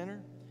Pregnancy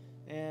Center.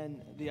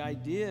 And the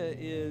idea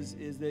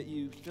is that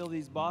you fill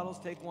these bottles,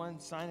 take one,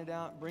 sign it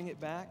out, bring it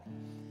back.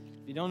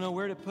 If you don't know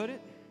where to put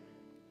it,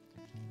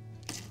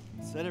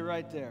 set it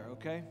right there,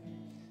 okay?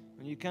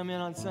 When you come in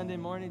on Sunday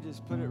morning,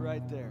 just put it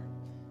right there.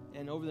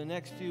 And over the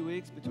next few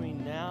weeks,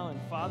 between now and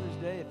Father's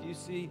Day, if you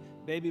see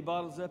baby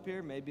bottles up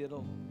here, maybe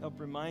it'll help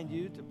remind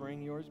you to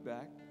bring yours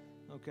back,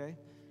 okay?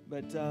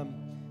 But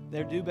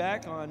they're due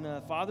back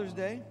on Father's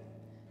Day.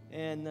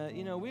 And,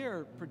 we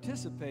are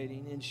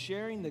participating in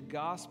sharing the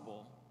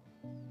gospel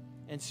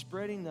and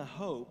spreading the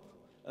hope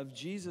of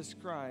Jesus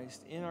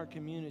Christ in our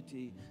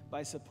community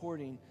by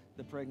supporting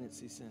the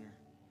Pregnancy Center.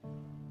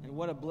 And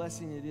what a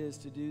blessing it is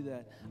to do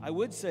that. I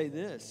would say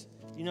this,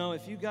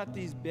 if you got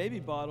these baby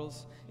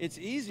bottles, it's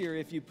easier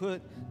if you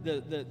put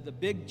the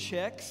big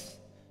checks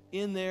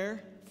in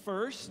there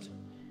first,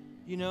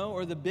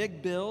 or the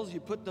big bills, you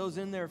put those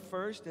in there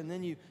first, and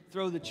then you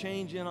throw the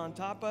change in on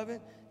top of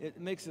it. It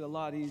makes it a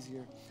lot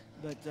easier.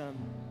 But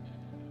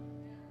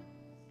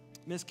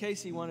Miss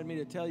Casey wanted me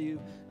to tell you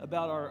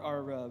about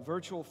our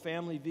virtual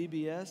family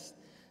VBS.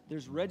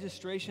 There's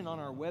registration on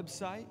our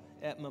website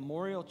at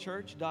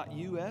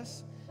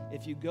memorialchurch.us.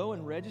 If you go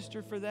and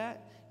register for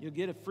that, you'll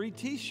get a free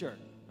t-shirt,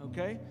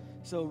 okay?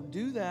 So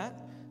do that.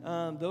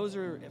 Those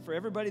are for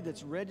everybody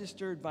that's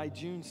registered by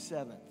June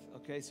 7th,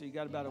 okay? So you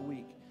got about a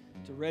week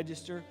to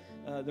register.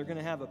 They're going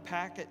to have a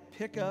packet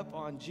pickup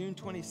on June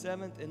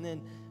 27th, and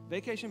then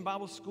Vacation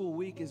Bible School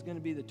Week is going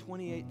to be the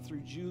 28th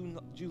through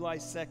July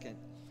 2nd.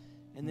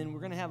 And then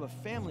we're going to have a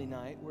family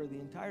night where the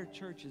entire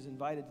church is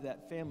invited to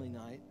that family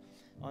night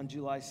on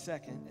July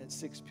 2nd at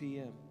 6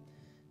 p.m.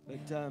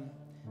 But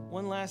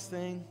one last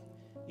thing,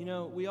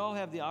 we all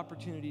have the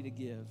opportunity to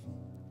give.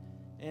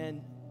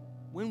 And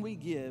when we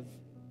give,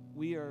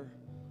 we are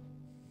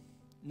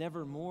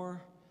never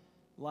more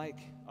like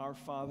our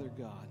Father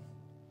God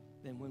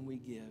than when we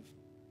give.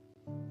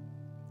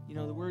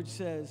 The word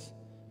says,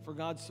 for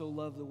God so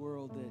loved the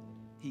world that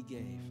he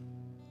gave.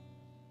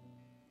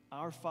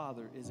 Our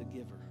Father is a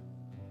giver.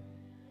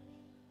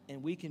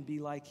 And we can be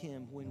like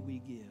him when we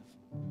give.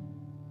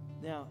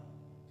 Now,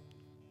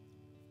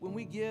 when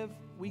we give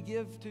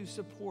to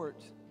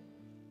support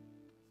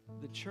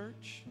the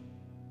church,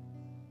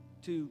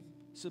 to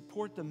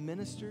support the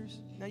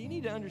ministers. Now, you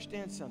need to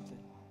understand something.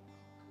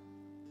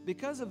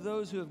 Because of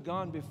those who have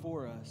gone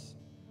before us,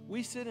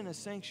 we sit in a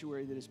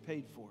sanctuary that is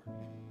paid for.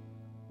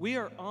 We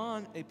are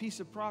on a piece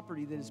of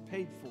property that is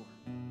paid for.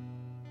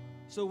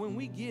 So when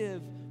we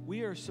give,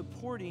 we are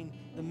supporting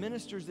the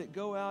ministers that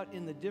go out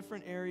in the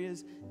different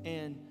areas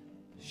and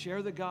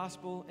share the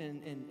gospel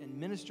and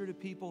minister to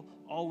people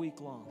all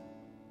week long.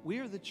 We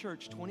are the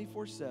church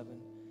 24/7,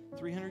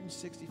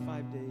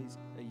 365 days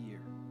a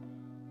year.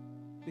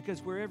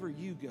 Because wherever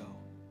you go,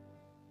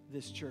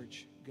 this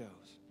church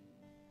goes.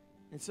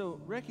 And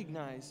so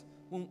recognize,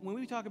 when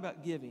we talk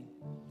about giving,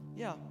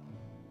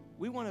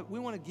 we want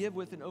to give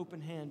with an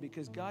open hand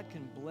because God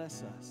can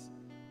bless us.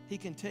 He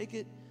can take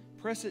it,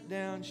 press it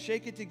down,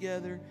 shake it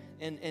together,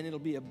 and it'll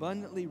be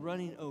abundantly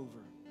running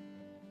over.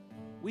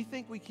 We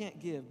think we can't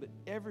give, but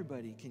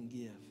everybody can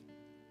give.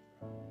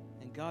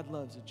 And God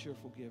loves a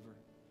cheerful giver.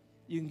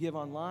 You can give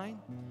online.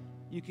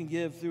 You can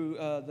give through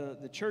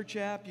the church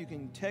app. You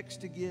can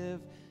text to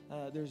give.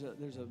 There's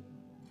a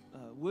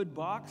wood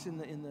box in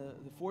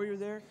the foyer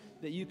there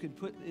that you can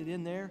put it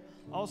in there.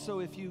 Also,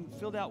 if you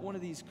filled out one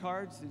of these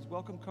cards, these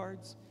welcome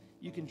cards,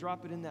 you can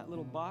drop it in that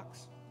little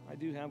box. I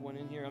do have one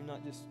in here. I'm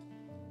not just...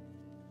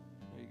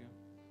 There you go.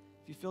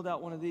 If you filled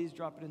out one of these,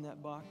 drop it in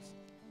that box.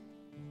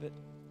 But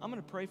I'm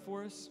going to pray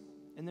for us,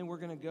 and then we're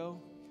going to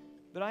go.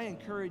 But I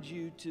encourage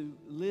you to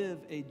live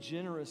a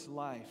generous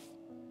life.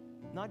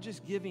 Not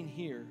just giving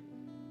here,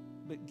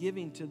 but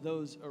giving to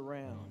those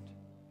around.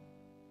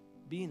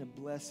 Being a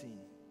blessing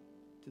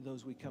to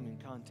those we come in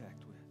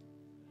contact with.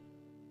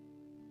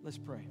 Let's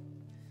pray.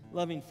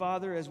 Loving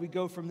Father, as we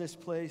go from this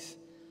place,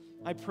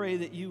 I pray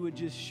that you would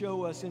just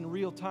show us in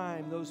real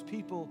time those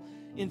people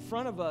in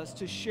front of us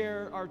to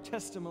share our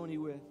testimony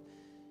with.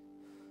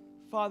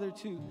 Father,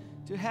 to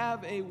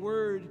have a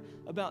word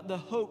about the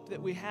hope that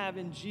we have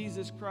in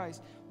Jesus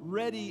Christ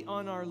ready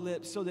on our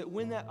lips so that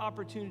when that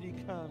opportunity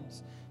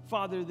comes,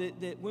 Father,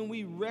 that when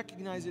we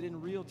recognize it in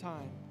real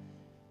time,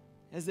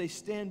 as they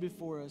stand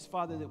before us,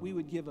 Father, that we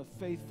would give a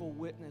faithful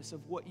witness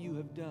of what you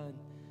have done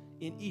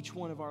in each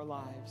one of our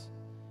lives.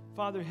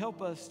 Father,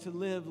 help us to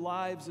live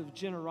lives of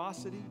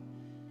generosity.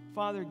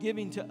 Father,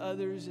 giving to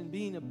others and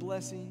being a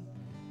blessing.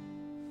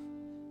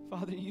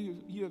 Father,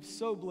 you have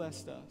so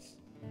blessed us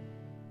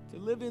to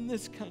live in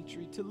this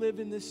country, to live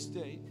in this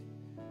state.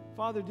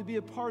 Father, to be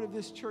a part of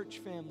this church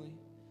family.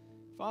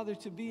 Father,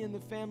 to be in the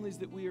families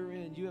that we are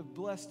in. You have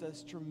blessed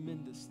us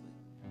tremendously.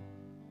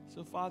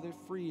 So, Father,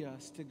 free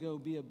us to go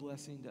be a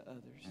blessing to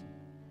others.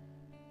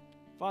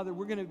 Father,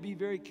 we're going to be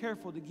very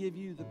careful to give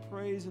you the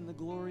praise and the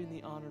glory and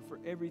the honor for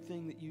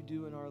everything that you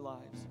do in our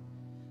lives.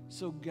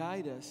 So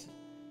guide us,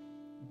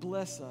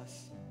 bless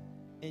us,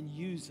 and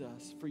use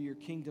us for your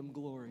kingdom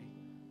glory.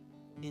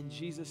 In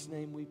Jesus'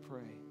 name we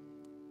pray.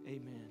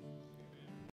 Amen.